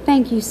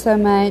 thank you so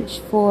much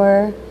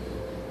for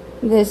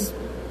this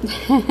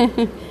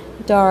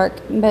dark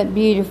but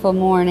beautiful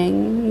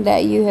morning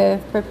that you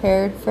have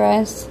prepared for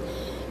us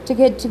to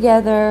get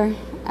together.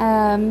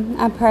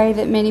 I pray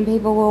that many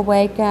people will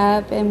wake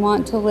up and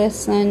want to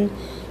listen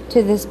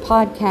to this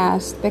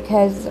podcast,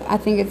 because I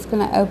think it's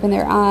going to open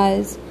their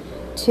eyes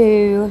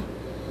to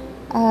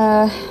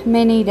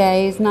many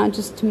days, not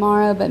just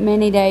tomorrow, but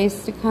many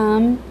days to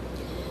come.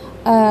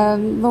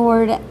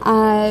 Lord,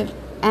 I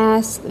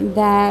ask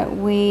that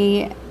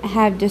we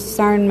have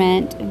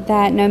discernment,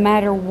 that no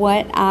matter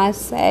what I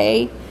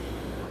say,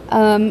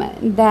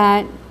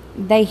 that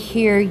they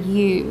hear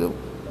you.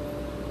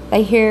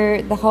 They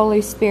hear the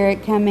Holy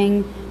Spirit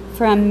coming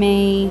from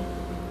me,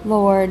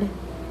 Lord,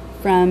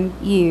 from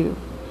you.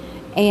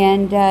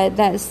 And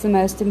that's the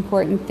most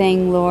important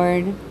thing,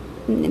 Lord.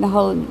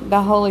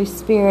 The Holy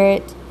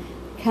Spirit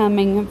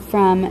coming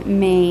from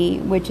me,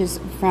 which is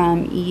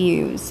from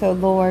you. So,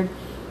 Lord,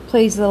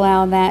 please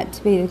allow that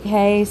to be the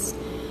case.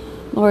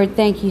 Lord,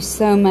 thank you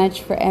so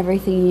much for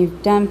everything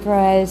you've done for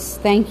us.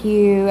 Thank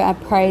you. I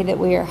pray that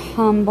we are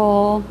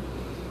humble.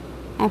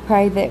 I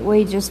pray that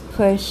we just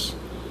push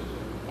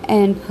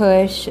and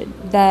push,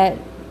 that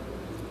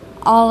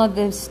all of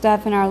the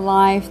stuff in our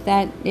life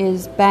that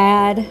is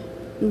bad,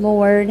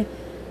 Lord,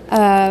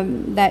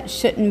 that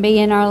shouldn't be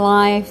in our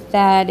life,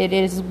 that it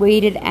is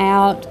weeded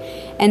out,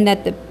 and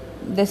that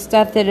the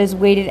stuff that is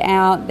weeded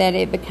out, that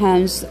it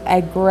becomes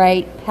a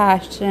great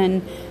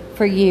passion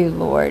for you,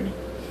 Lord.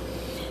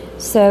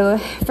 So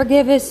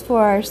forgive us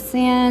for our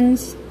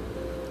sins,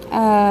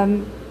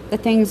 the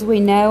things we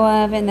know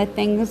of and the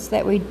things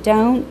that we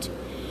don't.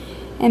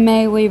 And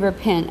may we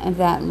repent of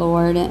that,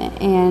 Lord.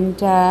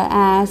 And I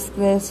ask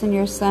this in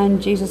your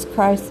Son, Jesus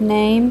Christ's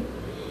name.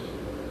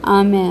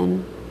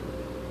 Amen.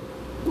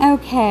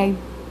 Okay.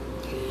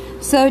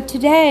 So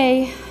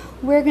today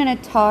we're going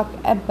to talk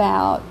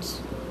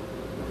about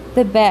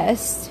the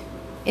best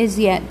is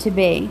yet to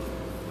be.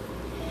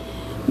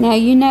 Now,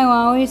 you know,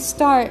 I always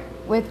start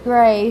with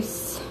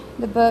Grace,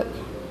 the book,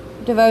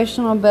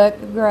 devotional book,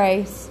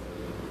 Grace,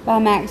 by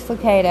Max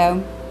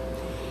Lucado.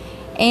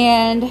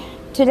 And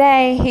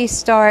today he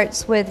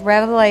starts with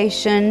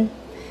Revelation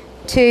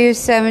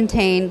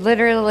 2:17,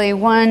 literally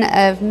one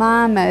of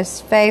my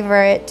most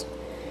favorite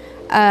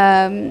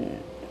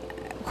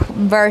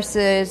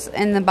verses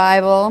in the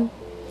Bible.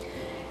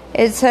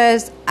 It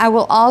says, I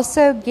will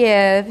also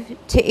give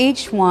to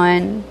each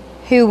one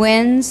who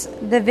wins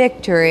the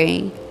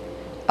victory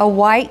a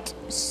white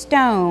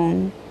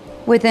stone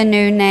with a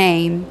new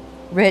name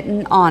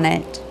written on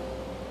it.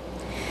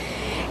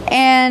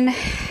 And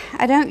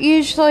I don't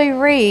usually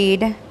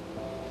read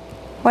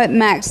what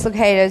Max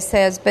Lucado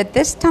says, but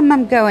this time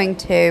I'm going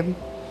to.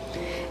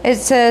 It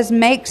says,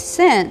 make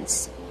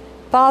sense.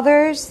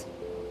 Fathers,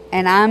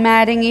 and I'm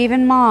adding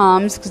even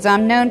moms, because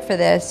I'm known for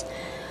this,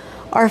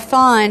 are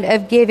fond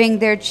of giving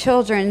their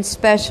children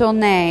special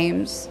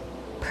names.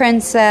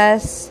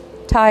 Princess,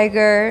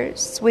 Tiger,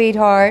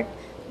 Sweetheart,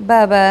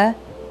 Bubba,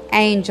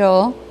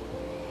 Angel.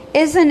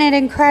 Isn't it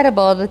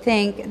incredible to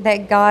think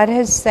that God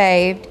has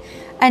saved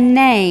a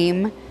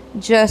name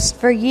just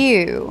for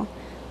you,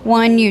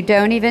 one you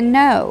don't even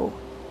know?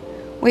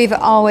 We've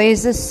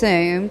always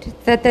assumed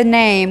that the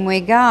name we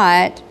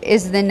got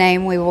is the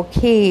name we will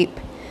keep,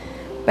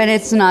 but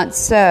it's not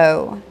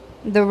so.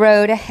 The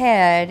road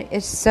ahead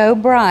is so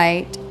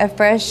bright, a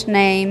fresh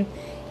name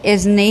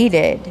is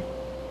needed.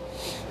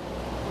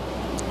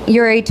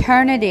 Your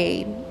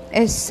eternity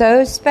is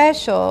so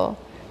special,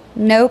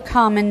 no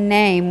common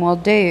name will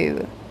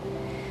do.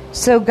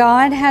 So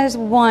God has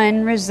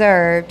one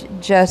reserved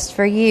just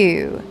for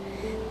you.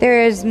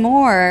 There is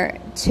more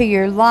to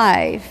your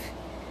life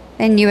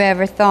than you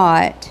ever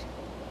thought.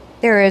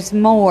 There is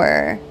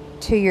more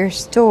to your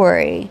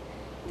story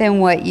than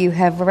what you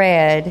have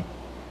read.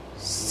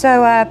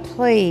 So I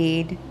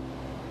plead,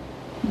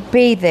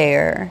 be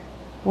there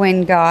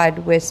when God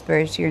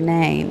whispers your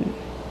name.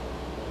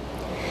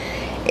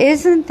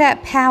 Isn't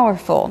that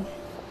powerful?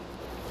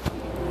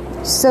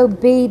 So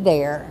be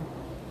there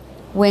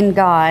when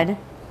God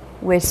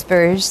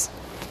whispers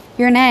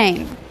your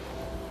name.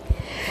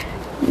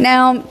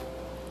 Now,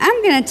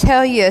 I'm going to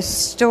tell you a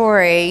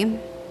story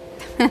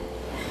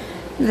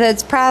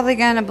that's probably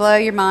going to blow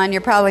your mind.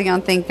 You're probably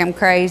going to think I'm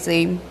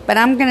crazy, but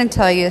I'm going to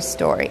tell you a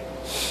story.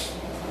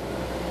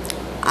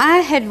 I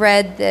had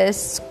read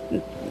this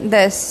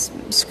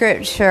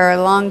scripture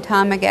a long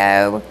time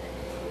ago,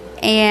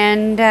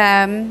 and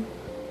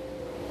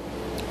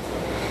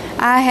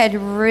I had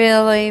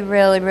really,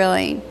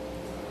 it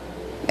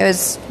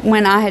was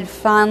when I had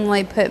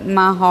finally put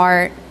my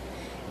heart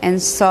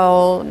and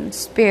soul and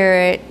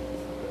spirit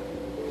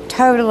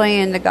totally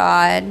into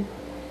God.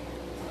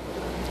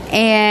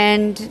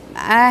 And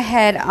I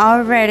had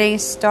already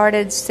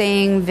started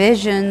seeing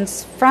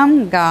visions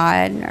from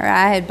God, or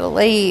I had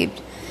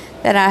believed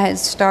that I had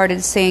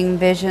started seeing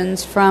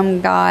visions from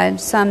God,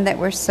 some that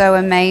were so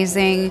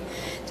amazing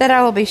that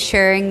I will be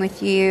sharing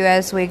with you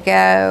as we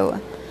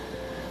go.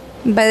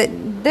 But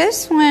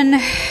this one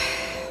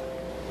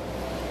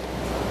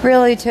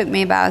really took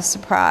me by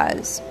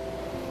surprise.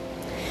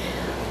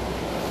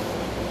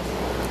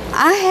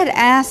 I had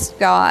asked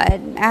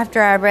God,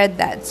 after I read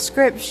that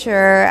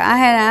scripture, I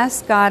had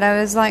asked God, I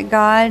was like,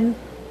 God,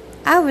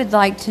 I would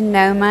like to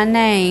know my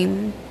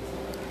name.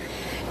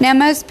 Now,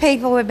 most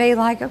people would be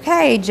like,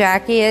 okay,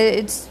 Jackie,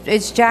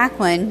 it's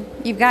Jacqueline.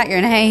 You've got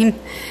your name.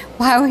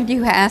 Why would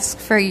you ask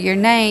for your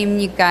name?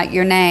 You've got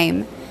your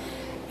name.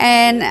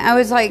 And I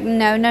was like,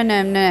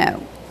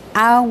 no.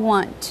 I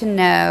want to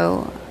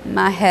know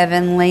my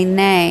heavenly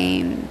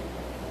name.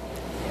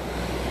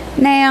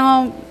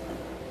 Now,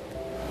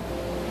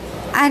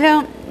 I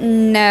don't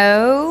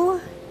know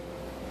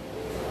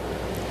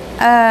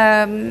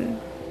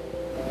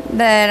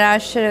that I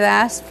should have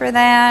asked for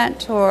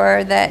that,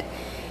 or that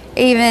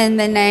even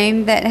the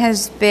name that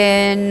has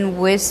been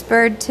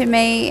whispered to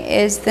me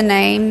is the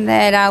name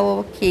that I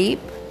will keep.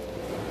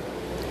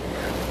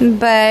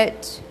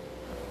 But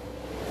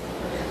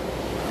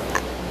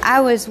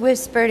I was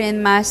whispered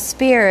in my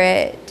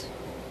spirit,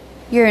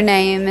 your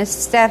name is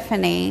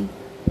Stephanie.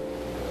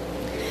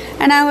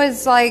 And I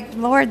was like,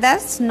 Lord,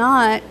 that's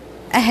not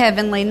a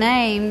heavenly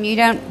name. You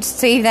don't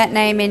see that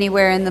name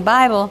anywhere in the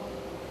Bible.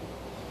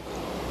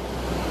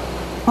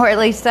 Or at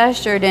least I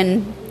sure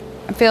didn't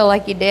feel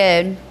like you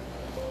did.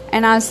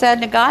 And I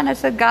said to God,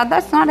 God,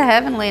 that's not a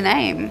heavenly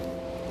name.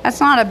 That's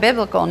not a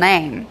biblical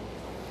name.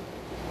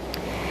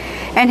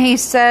 And he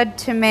said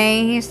to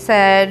me, he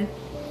said,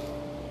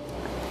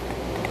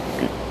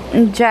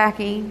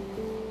 Jackie,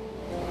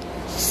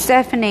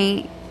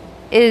 Stephanie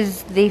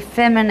is the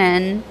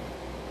feminine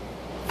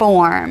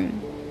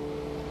form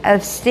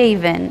of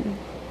Stephen.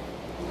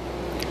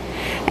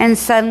 And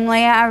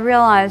suddenly I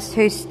realized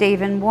who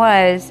Stephen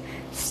was.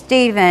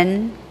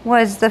 Stephen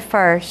was the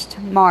first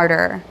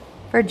martyr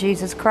for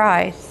Jesus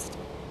Christ.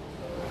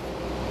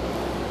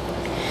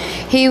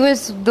 He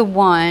was the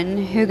one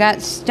who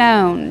got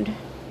stoned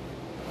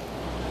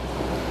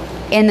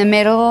in the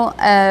middle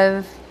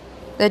of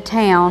the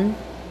town.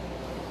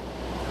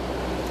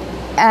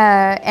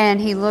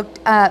 And he looked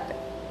up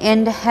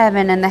into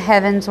heaven, and the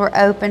heavens were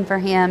open for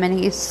him, and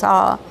he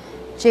saw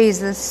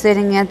Jesus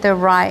sitting at the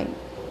right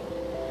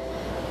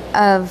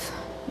of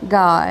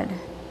God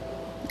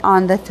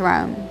on the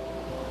throne.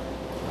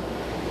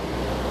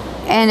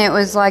 And it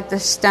was like the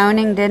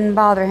stoning didn't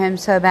bother him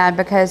so bad,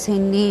 because he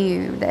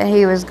knew that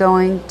he was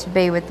going to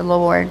be with the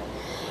Lord.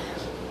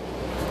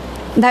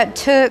 That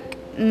took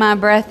my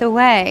breath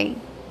away.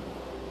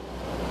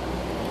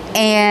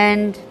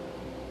 And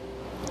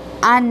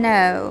I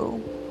know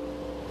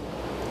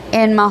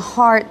in my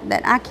heart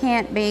that I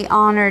can't be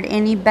honored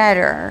any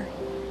better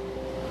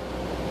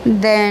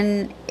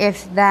than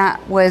if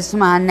that was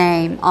my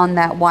name on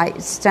that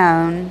white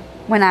stone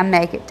when I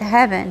make it to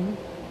heaven,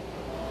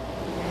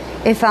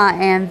 if I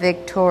am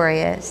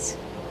victorious.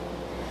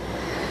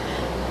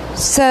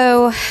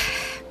 So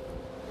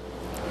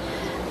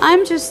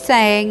I'm just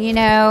saying, you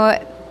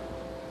know,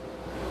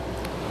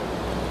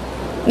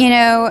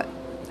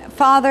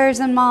 fathers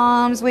and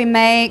moms, we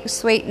make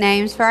sweet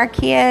names for our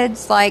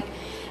kids. Like,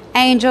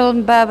 Angel,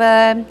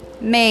 Bubba,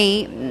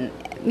 me,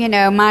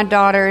 my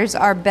daughters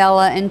are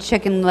Bella and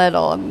Chicken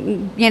Little. I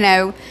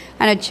know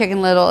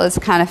Chicken Little is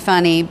kind of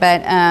funny,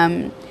 but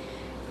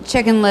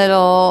Chicken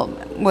Little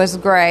was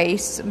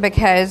Grace,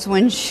 because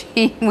when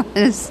she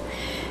was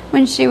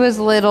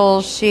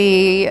little,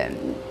 she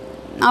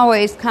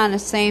always kind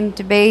of seemed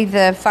to be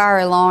the fire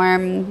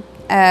alarm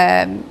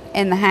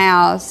in the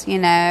house,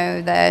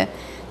 the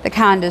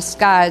kind of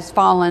sky is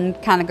falling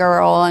kind of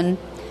girl, and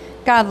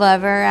God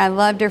love her. I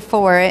loved her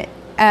for it.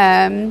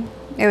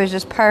 It was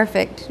just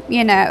perfect,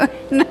 I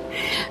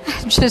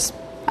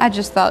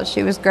just thought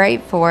she was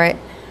great for it.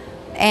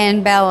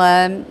 And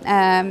Bella,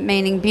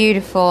 meaning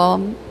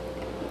beautiful.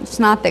 It's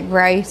not that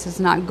Grace is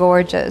not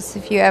gorgeous.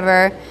 If you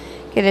ever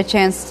get a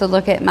chance to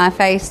look at my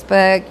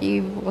Facebook,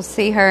 you will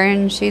see her,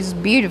 and she's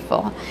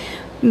beautiful.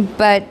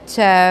 But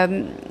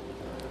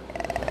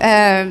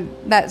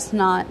that's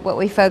not what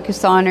we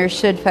focus on or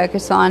should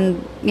focus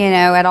on,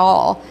 at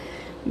all.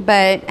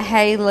 But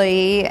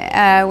Haley,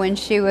 when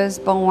she was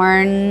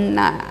born,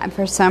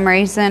 for some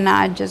reason,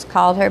 I just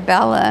called her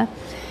Bella,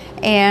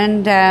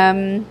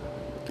 and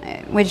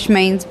which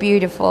means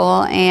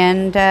beautiful.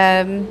 And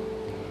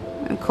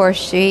of course,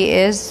 she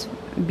is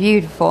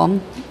beautiful,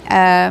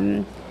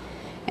 and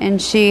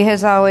she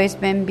has always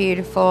been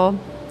beautiful.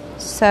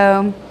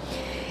 So,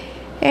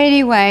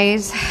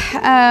 anyways,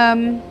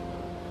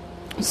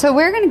 so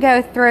we're going to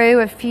go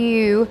through a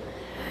few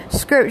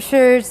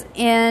scriptures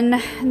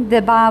in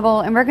the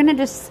Bible, and we're going to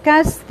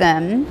discuss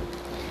them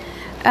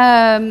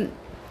and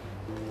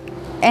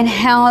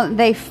how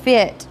they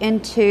fit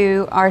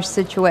into our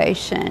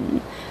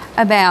situation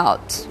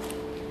about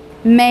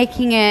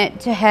making it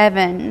to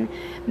heaven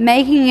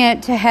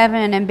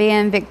and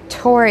being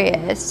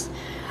victorious.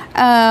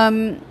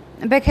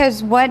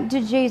 Because what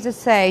did Jesus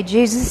say?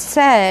 Jesus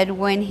said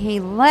when he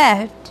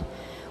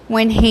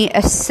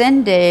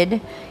ascended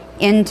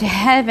into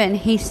heaven,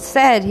 he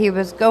said he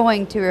was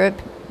going to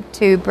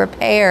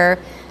prepare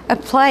a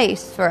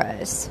place for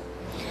us.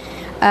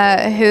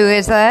 Who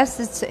is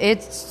us?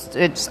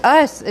 It's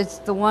us. It's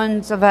the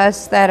ones of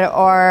us that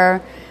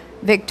are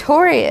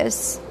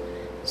victorious.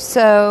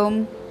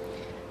 So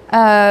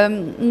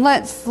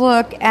let's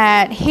look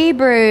at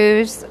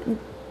Hebrews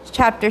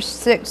chapter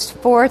 6,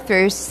 4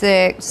 through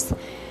 6.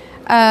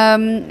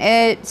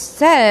 It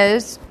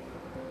says,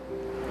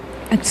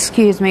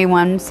 excuse me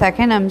one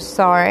second, I'm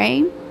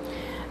sorry.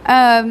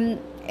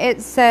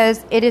 It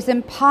says, it is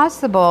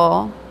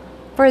impossible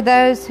for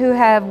those who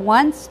have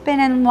once been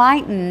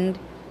enlightened,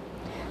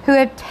 who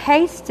have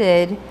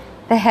tasted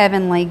the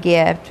heavenly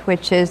gift,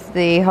 which is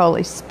the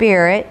Holy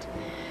Spirit,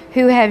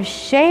 who have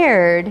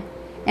shared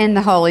in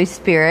the Holy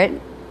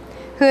Spirit,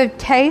 who have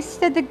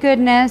tasted the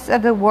goodness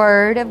of the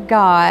Word of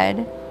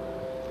God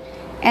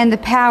and the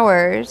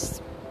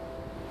powers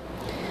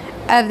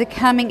of the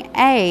coming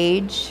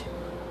age,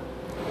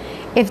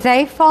 if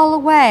they fall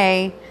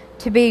away,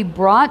 to be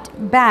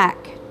brought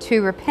back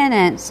to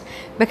repentance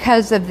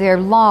because of their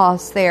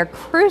loss, they are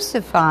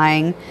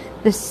crucifying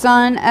the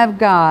Son of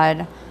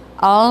God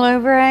all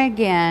over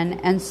again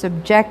and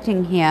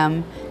subjecting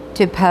him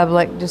to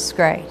public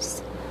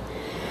disgrace.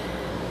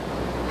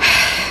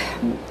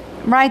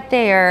 Right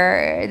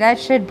there, that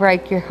should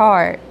break your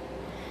heart.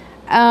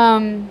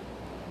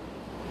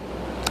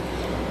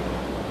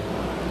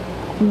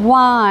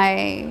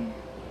 Why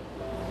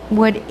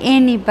would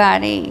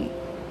anybody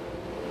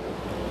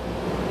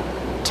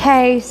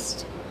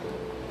taste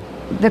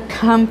the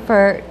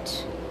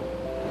comfort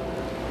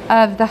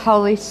of the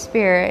Holy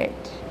Spirit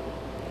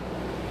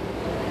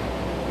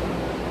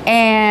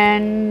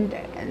and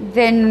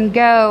then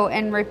go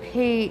and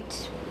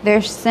repeat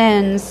their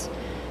sins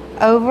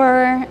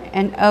over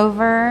and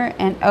over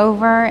and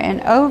over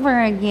and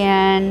over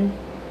again,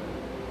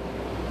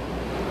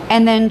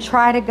 and then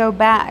try to go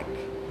back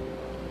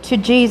to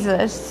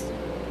Jesus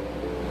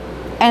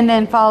and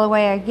then fall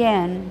away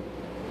again?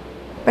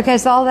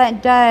 Because all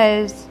that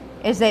does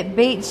is it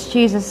beats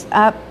Jesus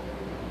up,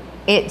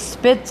 it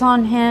spits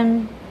on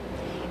him,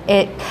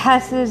 it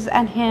cusses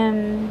at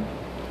him,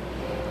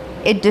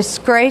 it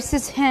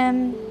disgraces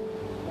him,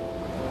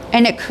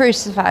 and it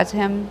crucifies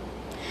him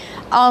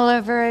all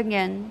over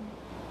again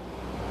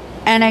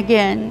and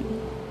again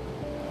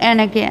and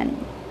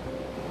again.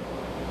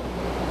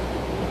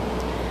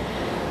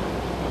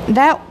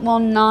 That will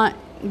not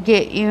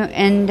get you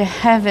into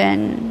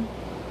heaven.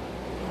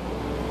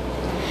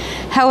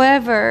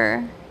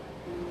 However,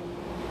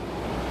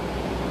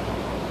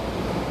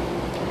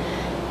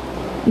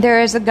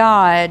 there is a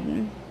God,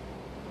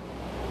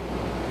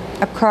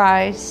 a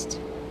Christ,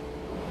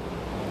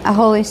 a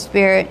Holy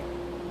Spirit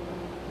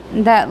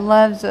that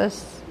loves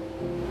us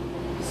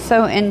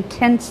so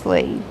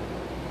intensely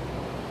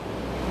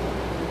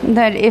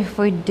that if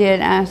we did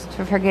ask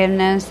for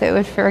forgiveness, it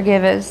would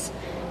forgive us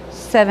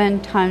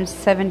 7 times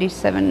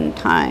 77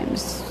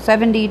 times.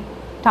 70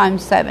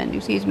 times 7,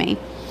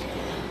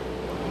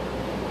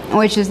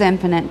 which is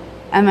infinite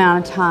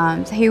amount of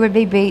times. He would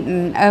be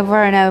beaten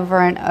over and over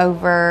and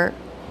over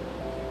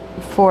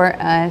for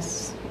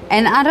us.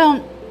 And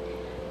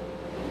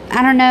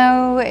I don't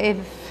know if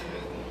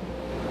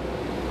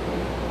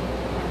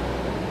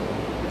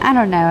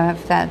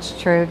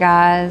that's true,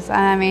 guys.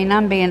 I mean,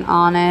 I'm being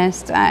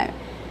honest.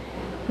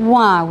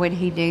 Why would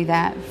he do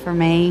that for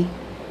me?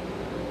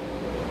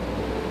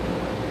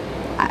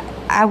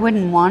 I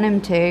wouldn't want him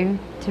to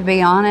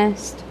be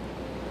honest.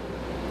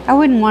 I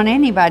wouldn't want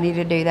anybody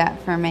to do that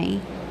for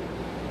me.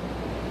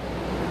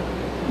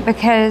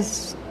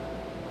 Because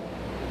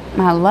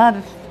I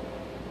love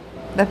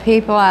the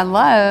people I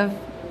love.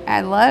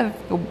 I love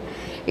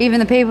even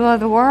the people of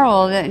the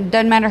world. It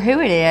doesn't matter who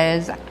it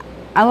is.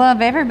 I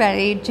love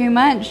everybody too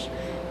much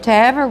to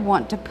ever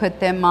want to put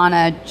them on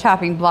a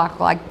chopping block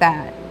like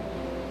that.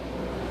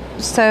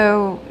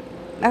 So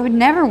I would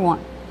never want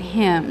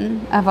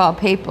him, of all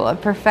people, of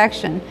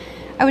perfection,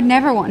 I would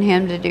never want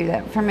him to do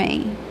that for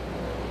me.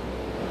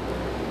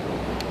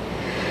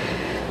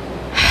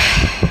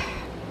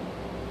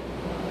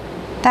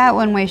 That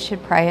one we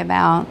should pray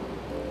about.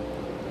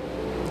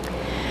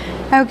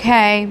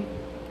 Okay.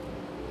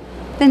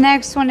 The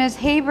next one is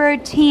Hebrews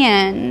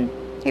 10,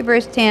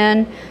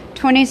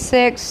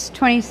 26,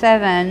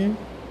 27.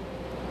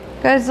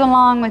 Goes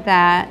along with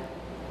that.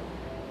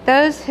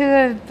 Those who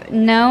have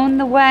known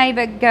the way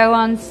but go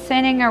on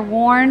sinning are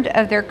warned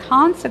of their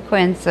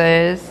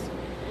consequences.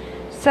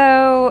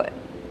 So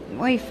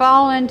we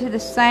fall into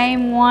the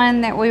same one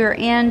that we were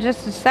in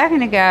just a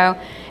second ago.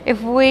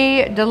 If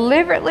we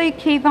deliberately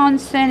keep on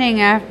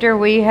sinning after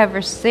we have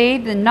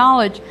received the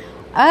knowledge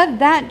of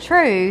that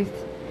truth,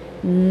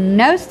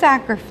 no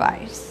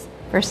sacrifice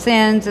for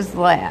sins is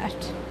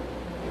left,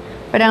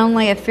 but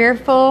only a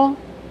fearful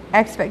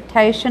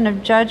expectation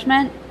of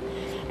judgment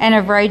and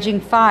of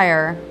raging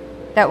fire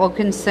that will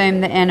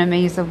consume the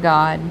enemies of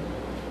God.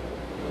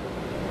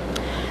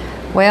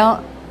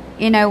 Well,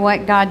 you know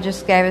what? God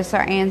just gave us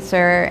our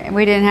answer.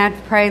 We didn't have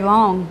to pray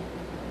long.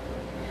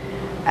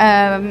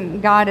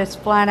 God is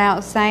flat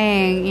out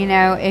saying,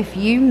 if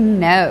you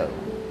know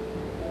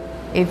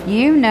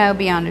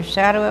beyond a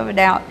shadow of a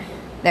doubt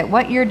that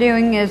what you're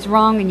doing is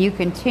wrong and you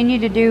continue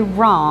to do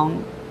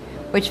wrong,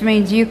 which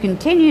means you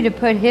continue to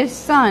put his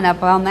son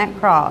up on that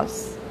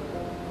cross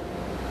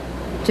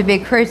to be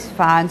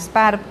crucified,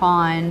 spat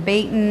upon,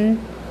 beaten,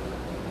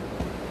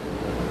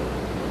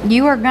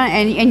 you are going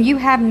and you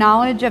have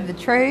knowledge of the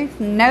truth,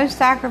 no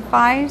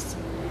sacrifice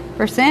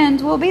for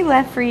sins will be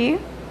left for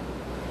you.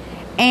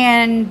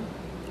 And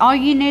all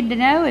you need to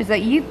know is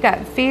that you've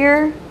got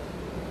fear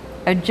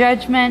of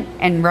judgment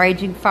and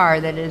raging fire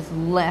that is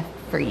left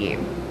for you.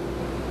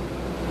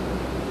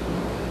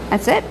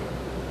 That's it.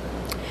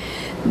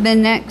 The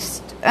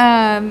next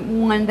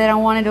one that I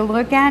wanted to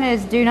look at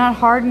is do not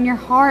harden your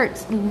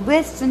hearts.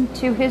 Listen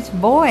to his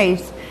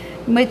voice.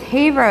 With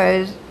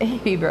Hebrews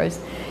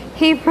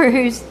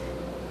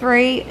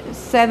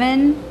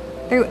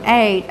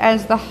 3:7-8,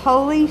 as the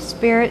Holy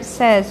Spirit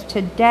says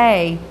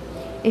today,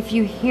 if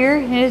you hear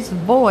his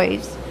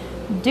voice,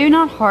 do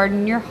not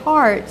harden your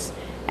hearts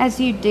as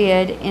you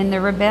did in the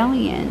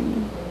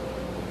rebellion.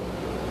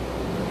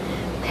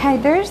 Okay,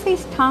 there's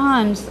these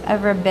times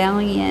of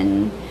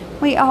rebellion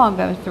we all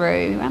go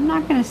through. I'm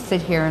not going to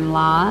sit here and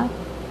lie.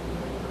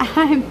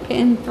 I've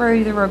been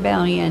through the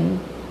rebellion.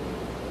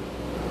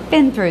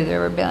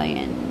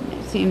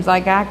 It seems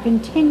like I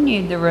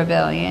continued the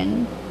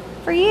rebellion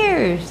for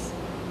years.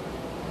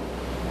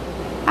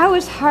 I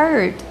was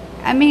hurt.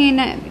 I mean,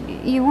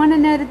 you want to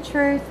know the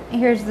truth?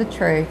 Here's the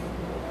truth.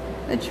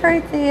 The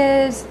truth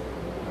is,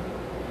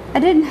 I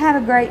didn't have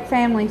a great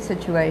family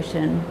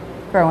situation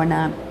growing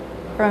up.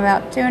 From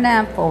about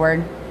 2.5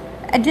 forward,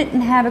 I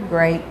didn't have a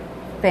great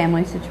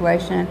family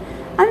situation.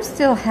 I'm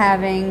still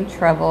having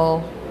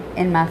trouble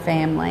in my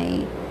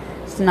family.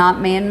 It's not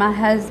me and my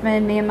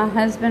husband.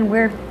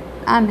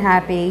 I'm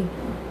happy,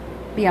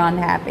 beyond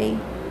happy.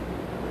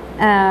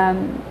 I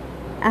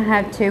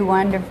have 2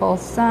 wonderful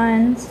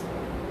sons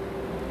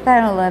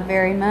that I love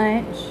very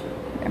much.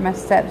 They're my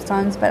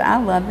stepsons, but I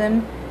love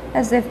them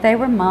as if they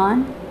were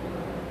mine.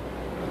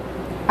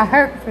 I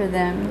hurt for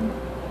them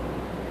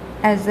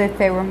as if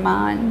they were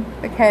mine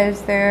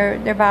because their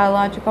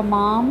biological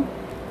mom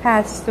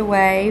passed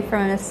away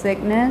from a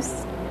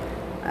sickness.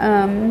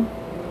 I'm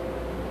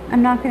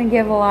not going to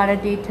give a lot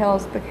of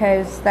details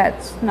because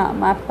that's not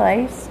my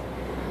place.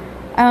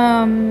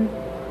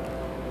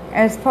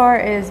 As far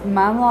as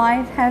my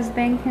life has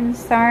been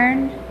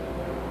concerned,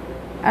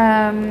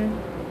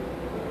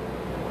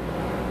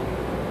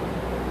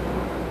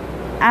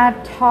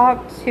 I've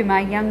talked to my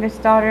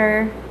youngest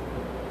daughter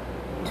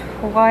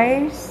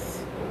 3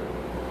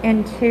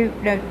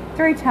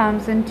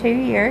 times in 2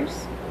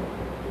 years.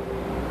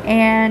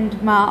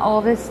 And my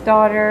oldest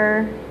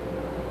daughter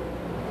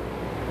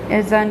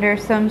is under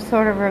some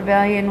sort of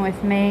rebellion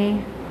with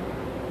me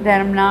that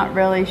I'm not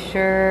really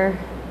sure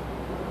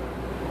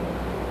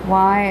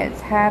why it's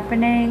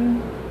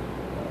happening.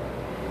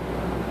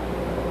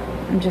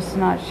 I'm just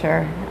not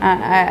sure.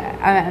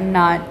 I'm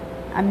not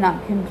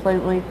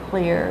completely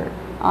clear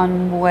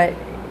on what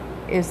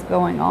is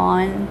going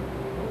on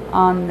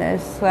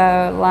this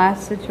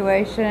last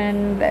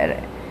situation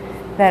that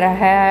I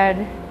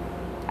had.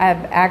 I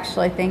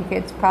actually think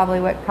it's probably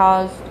what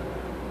caused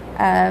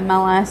my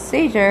last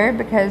seizure,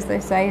 because they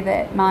say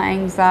that my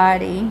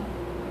anxiety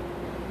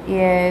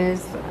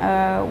is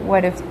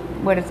what is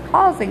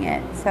causing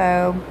it.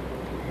 So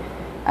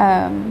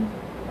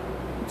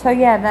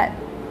yeah,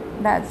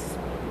 that's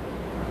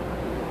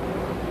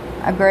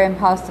a grand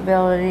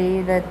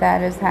possibility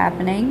that is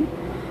happening.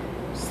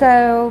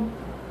 So,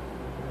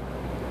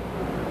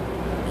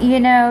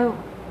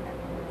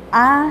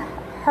 I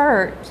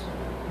hurt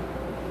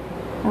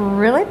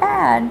really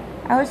bad.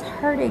 I was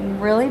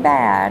hurting really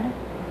bad.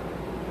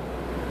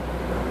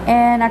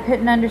 And I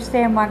couldn't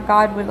understand why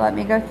God would let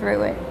me go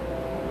through it.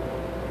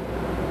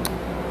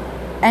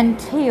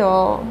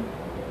 Until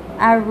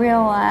I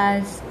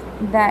realized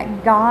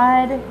that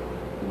God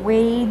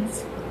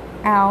weeds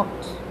out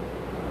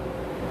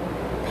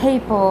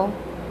people,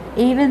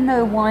 even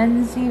the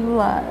ones you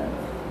love.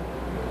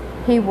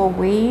 He will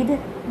weed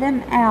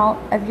them out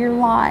of your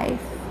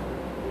life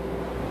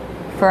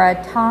for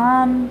a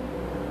time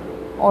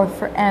or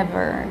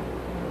forever,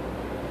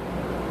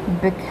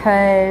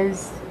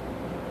 because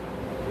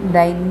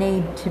they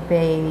need to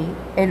be,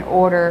 in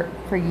order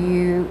for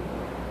you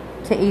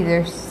to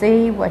either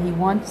see what He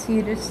wants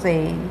you to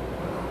see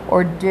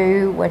or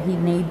do what He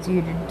needs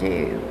you to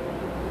do.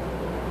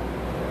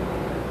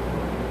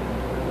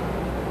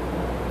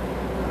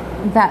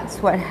 That's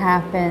what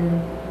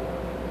happened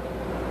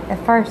the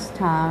first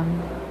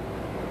time.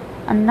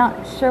 I'm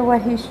not sure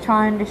what He's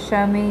trying to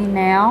show me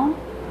now,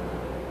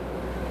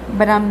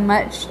 but I'm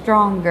much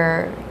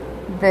stronger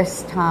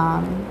this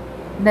time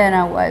than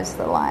I was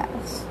the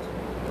last.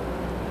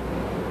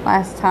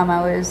 Last time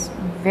I was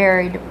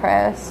very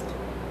depressed.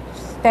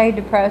 Stayed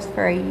depressed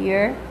for a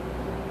year.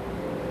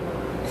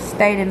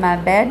 Stayed in my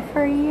bed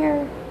for a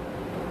year.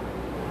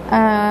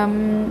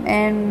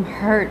 And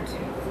hurt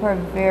for a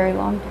very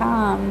long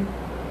time.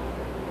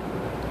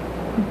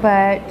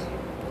 But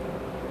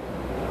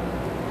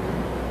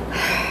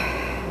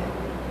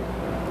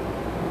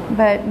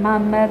my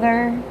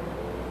mother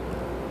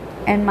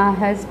and my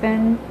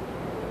husband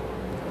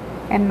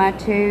and my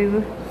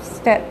 2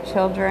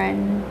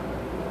 stepchildren,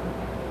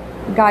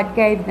 God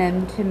gave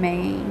them to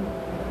me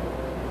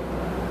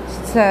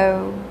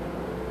so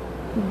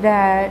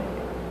that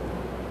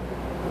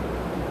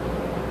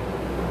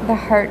the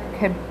hurt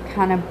could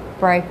kind of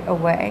break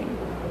away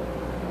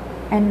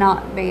and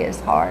not be as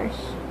harsh.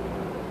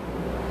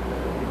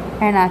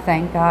 And I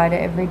thank God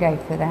every day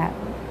for that.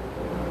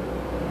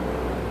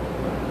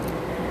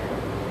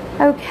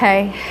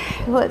 Okay,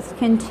 let's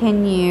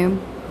continue.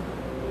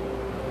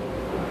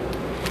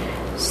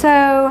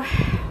 So,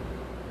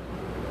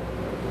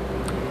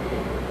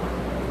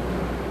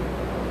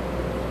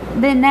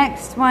 the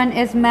next one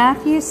is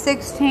Matthew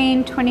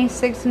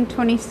 16:26 and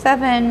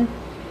 27.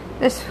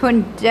 This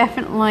one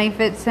definitely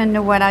fits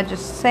into what I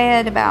just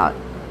said about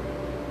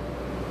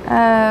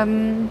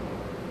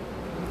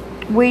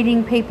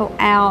weeding people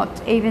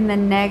out, even the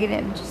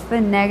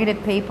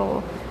negative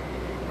people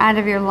out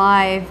of your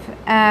life.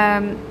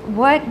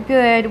 What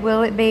good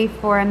will it be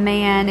for a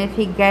man if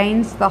he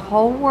gains the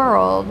whole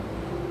world,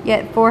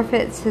 yet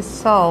forfeits his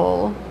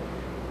soul?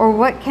 Or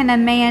what can a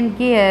man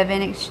give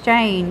in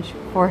exchange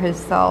for his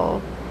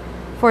soul?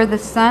 For the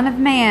Son of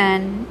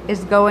Man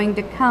is going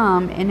to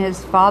come in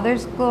His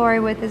Father's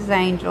glory with His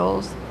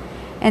angels,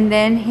 and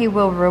then He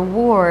will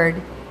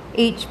reward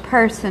each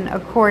person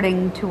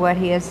according to what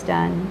he has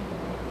done.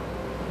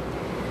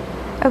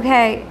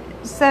 Okay,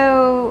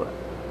 so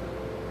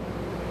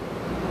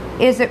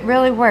is it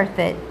really worth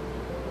it?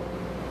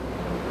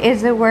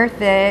 Is it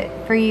worth it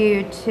for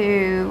you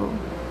to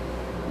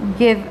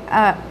give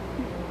up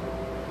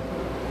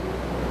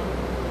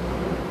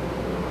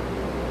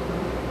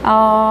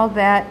all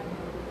that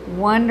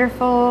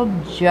wonderful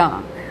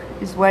junk?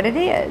 Is what it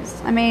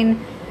is. I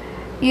mean,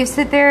 you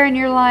sit there and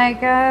you're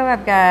like, oh,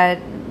 I've got,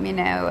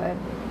 a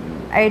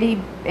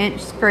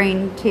 80-inch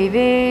screen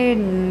TV,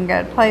 and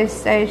got a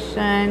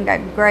PlayStation, got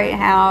a great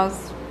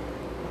house,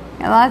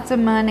 got lots of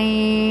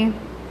money,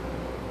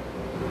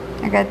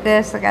 I got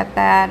this, I got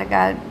that, I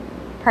got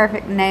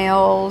perfect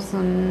nails,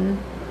 and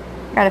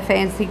got a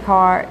fancy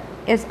car.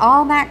 Is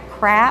all that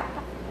crap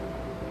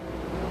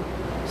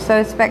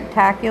so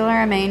spectacular?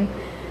 I mean,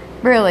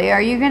 really,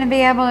 are you going to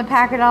be able to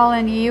pack it all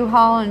in a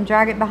U-Haul and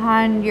drag it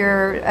behind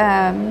your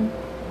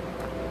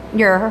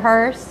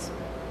hearse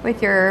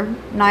with your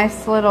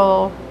nice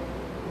little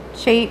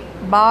cheap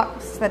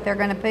box that they're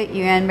going to put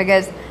you in?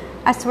 Because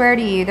I swear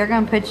to you, they're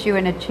going to put you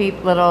in a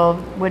cheap little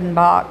wooden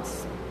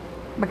box,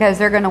 because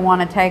they're going to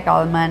want to take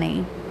all the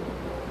money.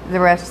 The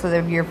rest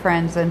of your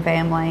friends and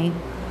family,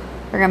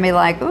 they're going to be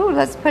like, ooh,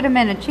 let's put them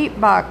in a cheap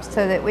box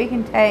so that we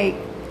can take...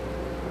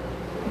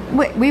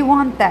 We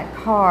want that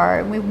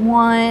car. We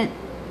want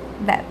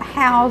that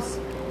house.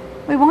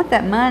 We want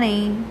that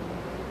money.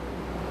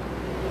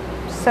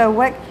 So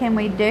what can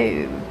we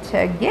do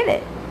to get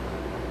it?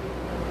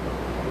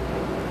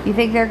 You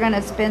think they're going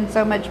to spend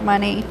so much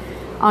money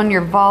on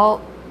your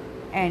vault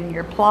and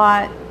your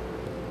plot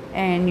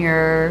and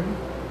your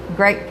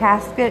great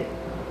casket?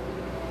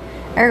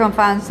 They're going to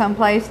find some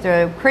place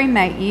to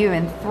cremate you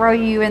and throw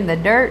you in the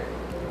dirt.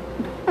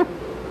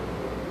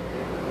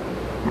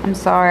 I'm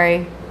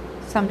sorry.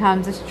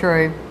 Sometimes it's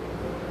true.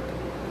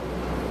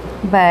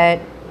 But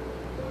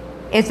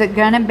is it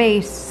going to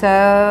be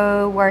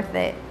so worth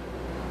it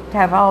to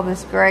have all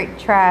this great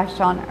trash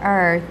on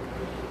earth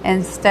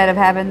instead of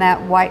having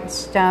that white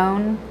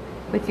stone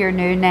with your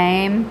new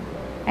name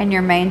and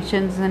your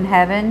mansions in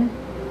heaven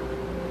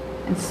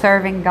and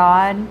serving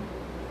God,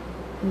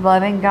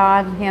 loving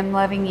God, Him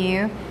loving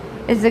you?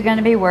 Is it going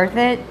to be worth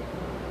it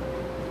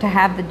to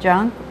have the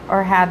junk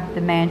or have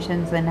the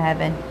mansions in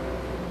heaven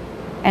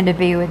and to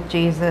be with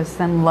Jesus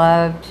and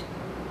loved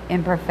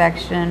in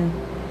perfection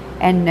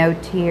and no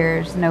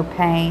tears, no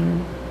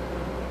pain?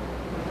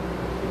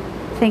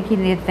 I think you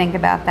need to think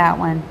about that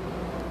one.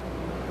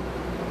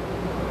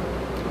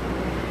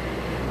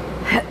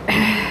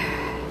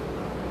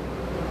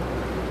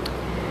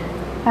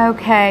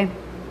 Okay,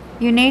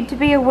 you need to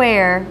be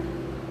aware.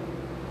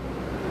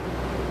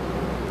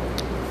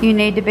 You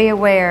need to be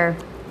aware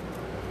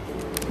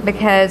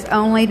because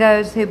only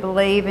those who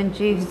believe in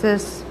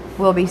Jesus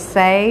will be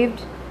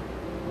saved.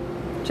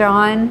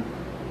 John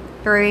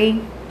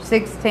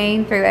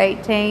 3:16 through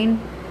 18.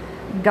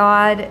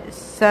 God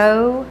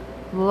so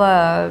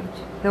loved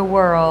the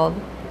world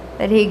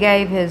that He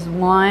gave His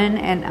one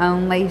and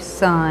only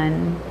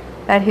Son,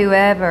 that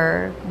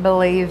whoever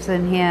believes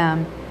in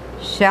Him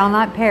shall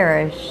not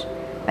perish,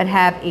 but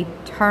have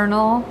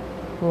eternal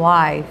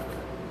life.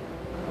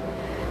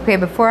 Okay,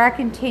 before I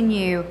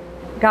continue,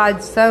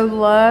 God so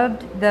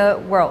loved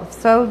the world.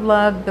 So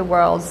loved the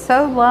world.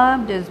 So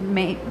loved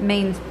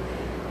means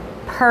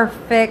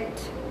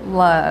perfect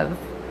love.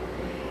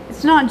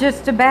 It's not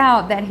just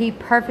about that He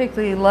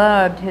perfectly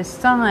loved His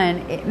Son.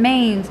 It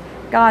means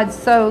God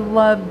so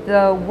loved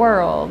the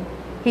world.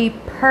 He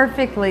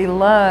perfectly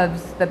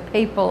loves the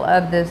people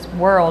of this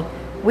world.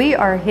 We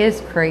are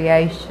His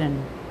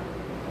creation.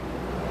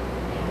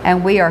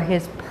 And we are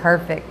His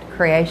perfect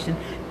creation.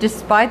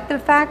 Despite the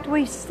fact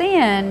we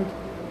sinned,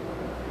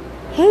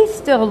 He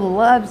still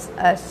loves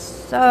us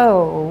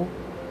so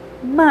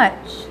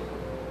much.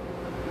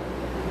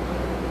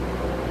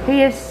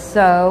 He is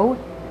so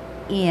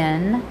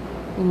in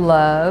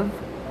love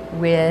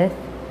with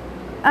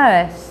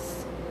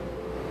us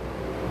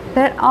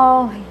that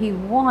all He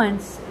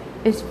wants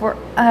is for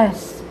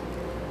us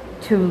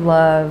to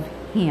love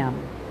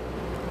Him.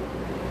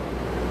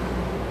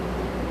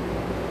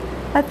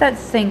 Let that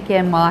sink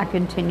in while I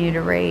continue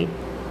to read.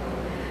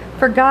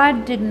 For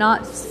God did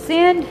not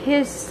send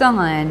His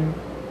Son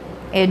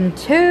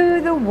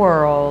into the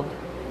world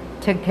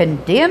to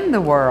condemn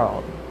the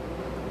world,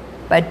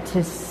 but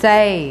to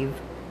save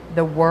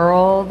the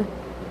world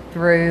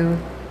through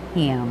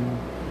Him.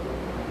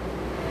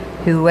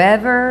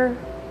 Whoever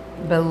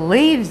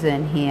believes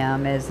in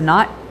Him is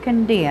not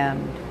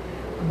condemned,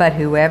 but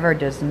whoever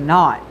does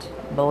not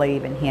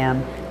believe in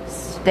Him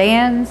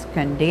stands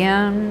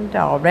condemned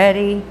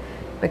already,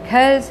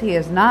 because he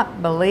has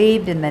not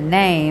believed in the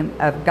name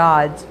of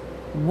God's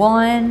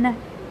one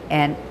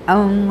and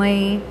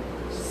only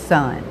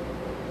Son.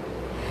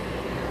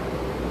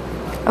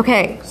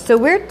 Okay, so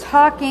we're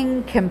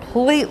talking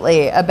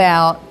completely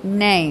about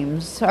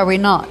names, are we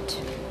not?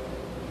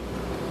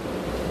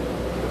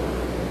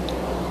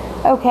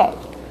 Okay,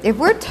 if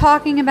we're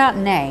talking about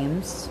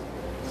names,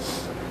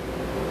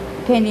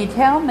 can you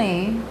tell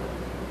me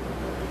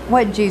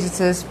what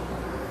Jesus'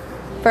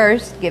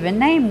 first given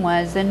name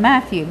was in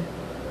Matthew?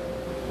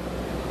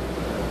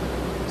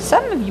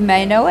 Some of you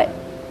may know it.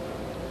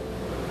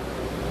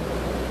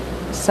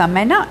 Some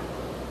may not.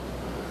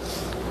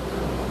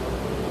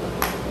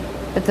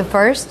 But the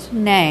first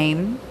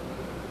name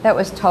that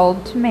was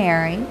told to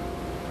Mary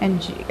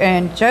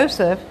and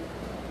Joseph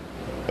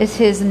is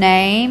his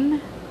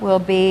name will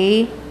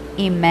be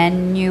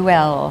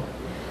Emmanuel.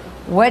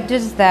 What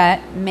does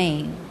that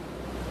mean?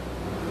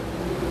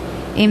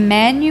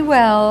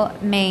 Emmanuel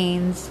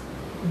means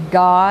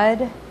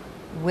God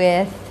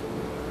with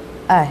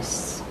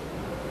us.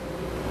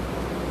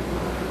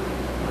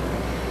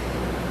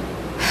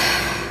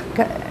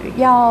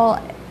 Y'all,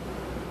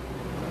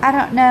 I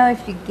don't know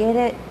if you get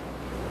it.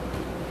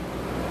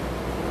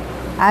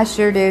 I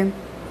sure do.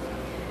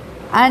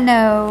 I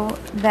know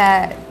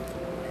that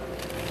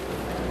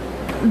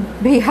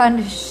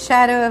beyond a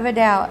shadow of a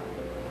doubt,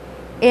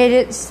 it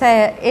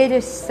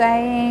is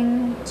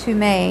saying to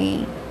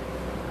me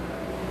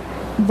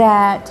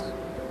that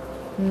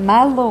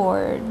my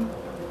Lord,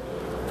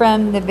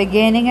 from the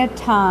beginning of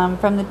time,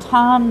 from the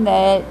time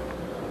that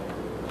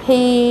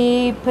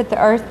He put the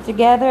earth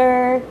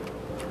together,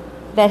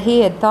 that He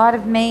had thought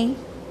of me,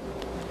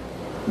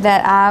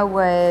 that I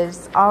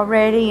was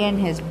already in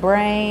His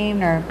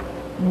brain or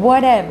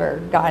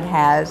whatever God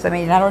has. I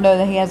mean, I don't know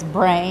that He has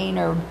brain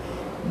or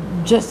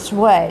just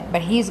what,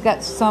 but He's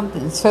got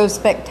something so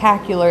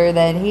spectacular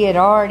that He had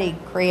already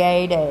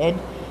created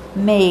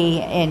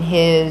me in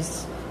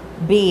His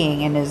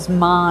being, in His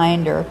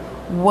mind or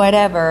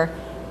whatever.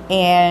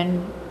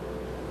 And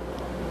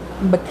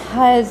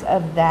because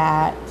of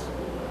that,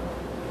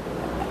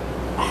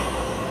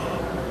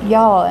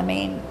 Y'all, I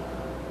mean,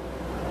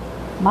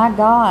 my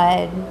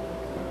God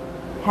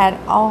had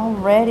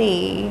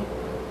already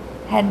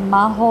had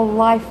my whole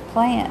life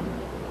planned.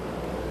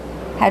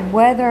 Had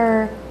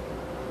whether,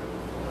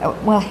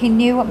 well, He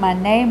knew what my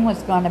name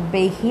was going to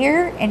be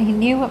here, and He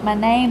knew what my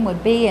name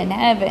would be in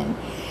heaven.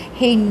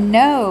 He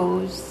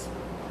knows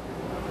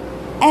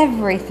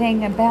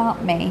everything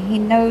about me. He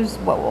knows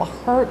what will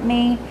hurt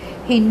me.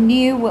 He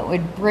knew what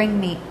would bring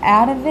me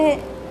out of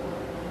it.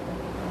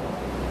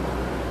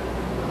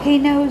 He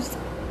knows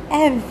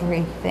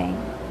everything.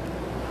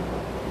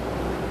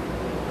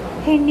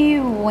 He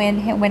knew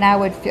when I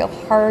would feel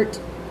hurt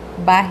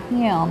by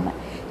Him.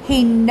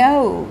 He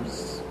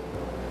knows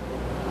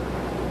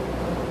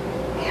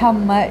how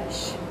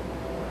much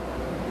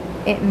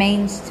it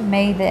means to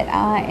me that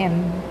I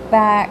am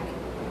back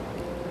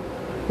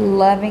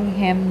loving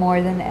Him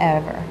more than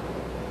ever.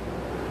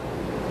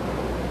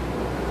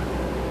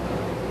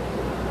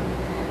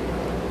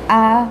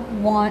 I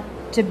want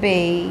to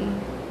be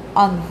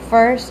on the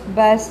first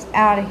bus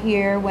out of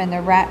here when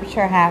the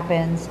rapture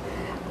happens.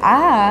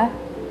 I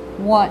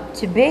want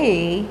to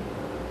be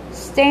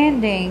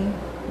standing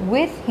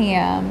with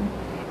Him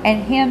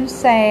and Him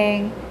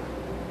saying,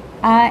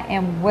 I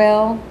am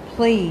well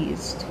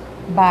pleased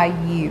by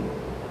you.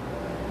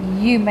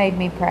 You made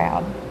me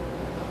proud.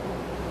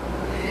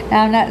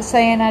 Now, I'm not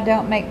saying I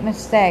don't make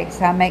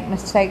mistakes. I make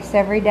mistakes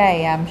every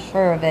day. I'm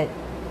sure of it.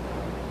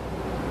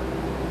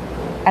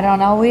 I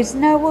don't always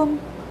know them,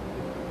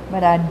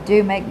 but I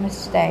do make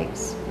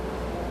mistakes.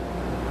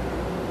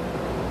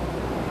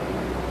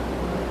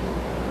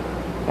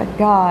 But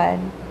God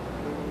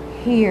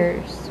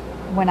hears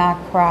when I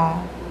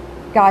cry.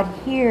 God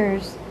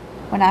hears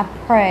when I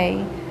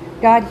pray.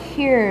 God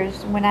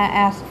hears when I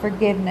ask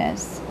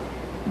forgiveness.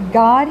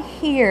 God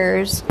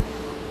hears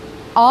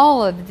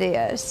all of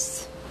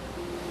this.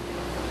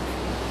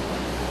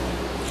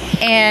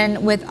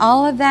 And with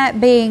all of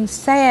that being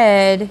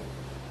said,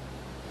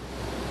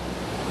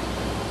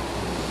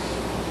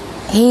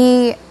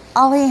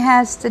 all He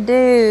has to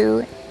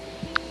do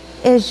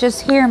is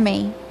just hear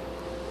me.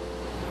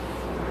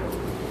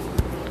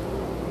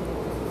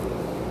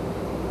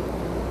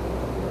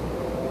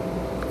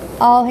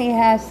 All He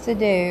has to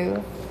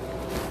do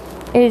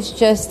is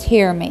just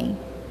hear me.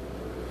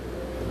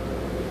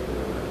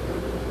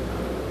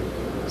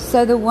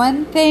 So the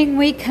one thing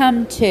we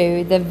come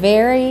to, the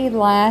very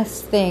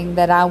last thing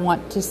that I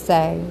want to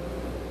say,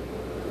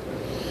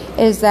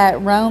 is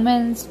that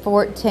Romans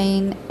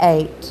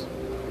 14:8.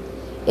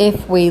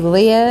 If we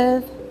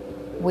live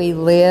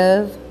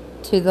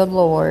to the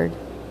Lord.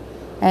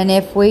 And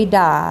if we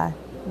die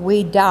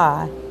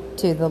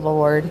to the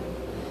Lord.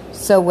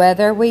 So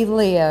whether we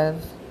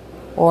live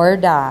or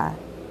die,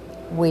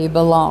 we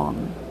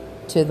belong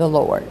to the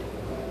Lord.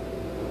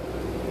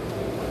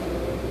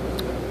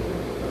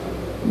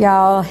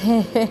 Y'all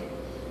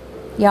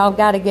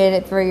got to get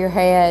it through your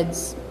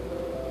heads.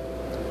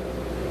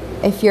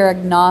 If you're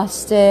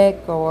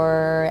agnostic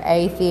or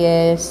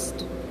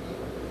atheist,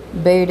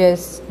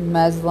 Buddhist,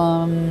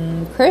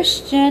 Muslim,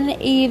 Christian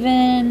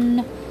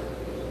even,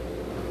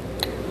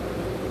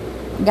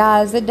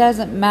 guys, it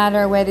doesn't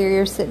matter whether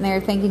you're sitting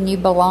there thinking you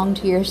belong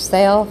to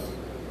yourself.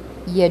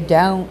 You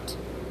don't.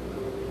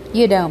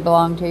 You don't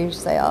belong to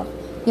yourself.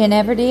 You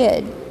never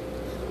did.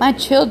 My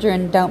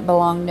children don't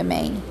belong to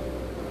me.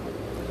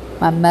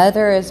 My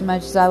mother, as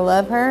much as I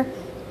love her,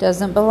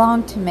 doesn't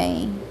belong to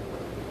me.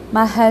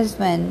 My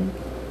husband's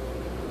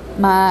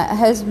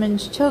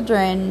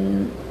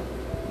children,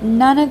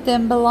 none of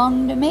them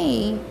belong to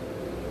me.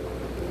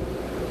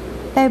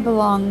 They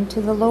belong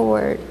to the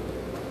Lord.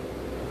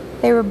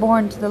 They were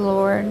born to the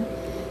Lord.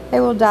 They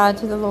will die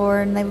to the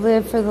Lord, and they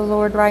live for the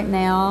Lord right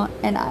now.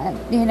 And I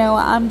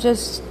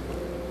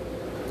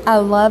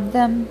love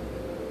them.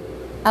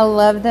 I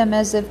love them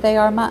as if they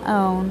are my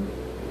own.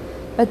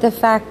 But the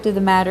fact of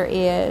the matter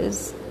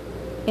is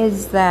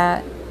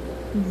that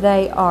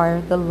they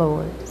are the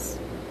Lord's.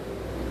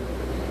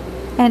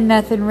 And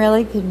nothing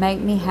really could make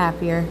me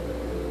happier.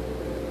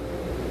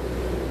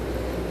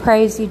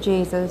 Praise you,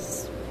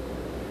 Jesus.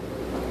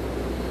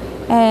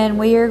 And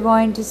we are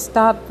going to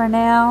stop for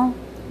now.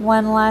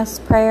 One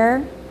last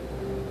prayer.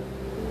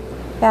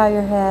 Bow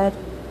your head.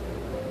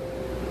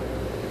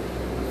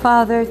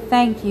 Father,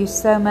 thank you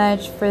so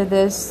much for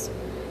this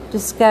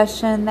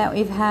discussion that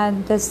we've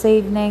had this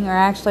evening, or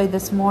actually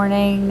this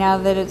morning, now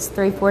that it's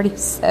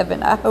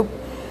 3:47. I hope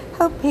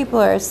people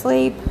are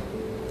asleep,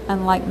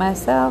 unlike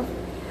myself.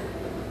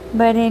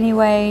 But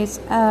anyways,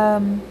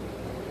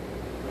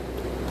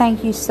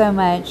 thank you so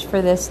much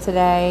for this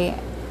today.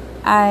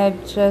 I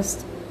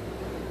just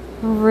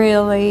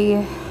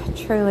really,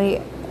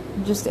 truly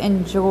just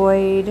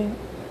enjoyed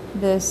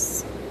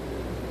this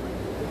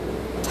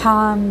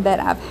time that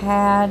I've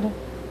had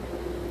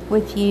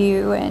with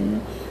you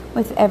and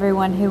with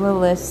everyone who will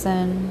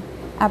listen.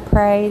 I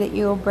pray that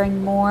you will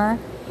bring more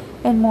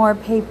and more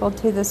people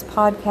to this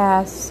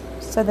podcast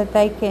so that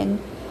they can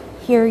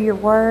hear your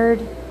word,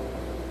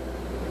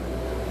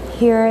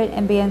 hear it,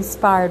 and be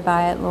inspired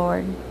by it,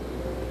 Lord.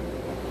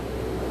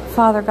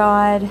 Father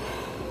God,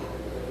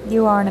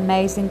 You are an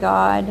amazing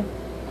God.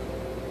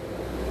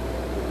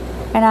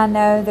 And I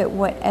know that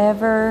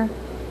whatever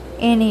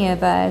any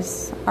of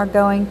us are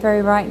going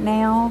through right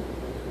now,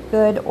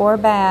 good or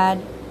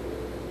bad,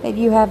 that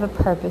you have a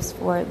purpose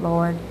for it,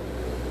 Lord.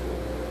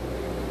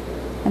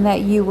 And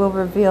that you will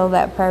reveal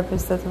that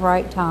purpose at the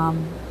right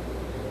time.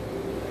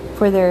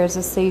 For there is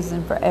a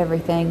season for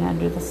everything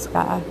under the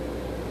sky.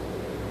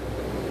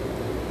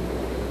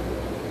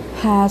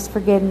 I ask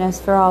forgiveness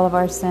for all of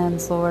our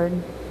sins, Lord,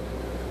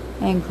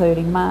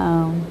 including my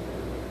own.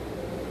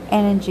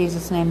 And in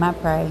Jesus' name I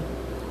pray.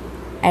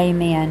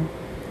 Amen.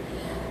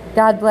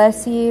 God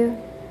bless you,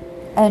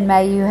 and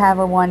may you have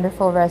a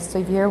wonderful rest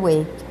of your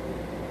week.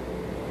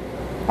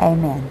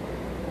 Amen.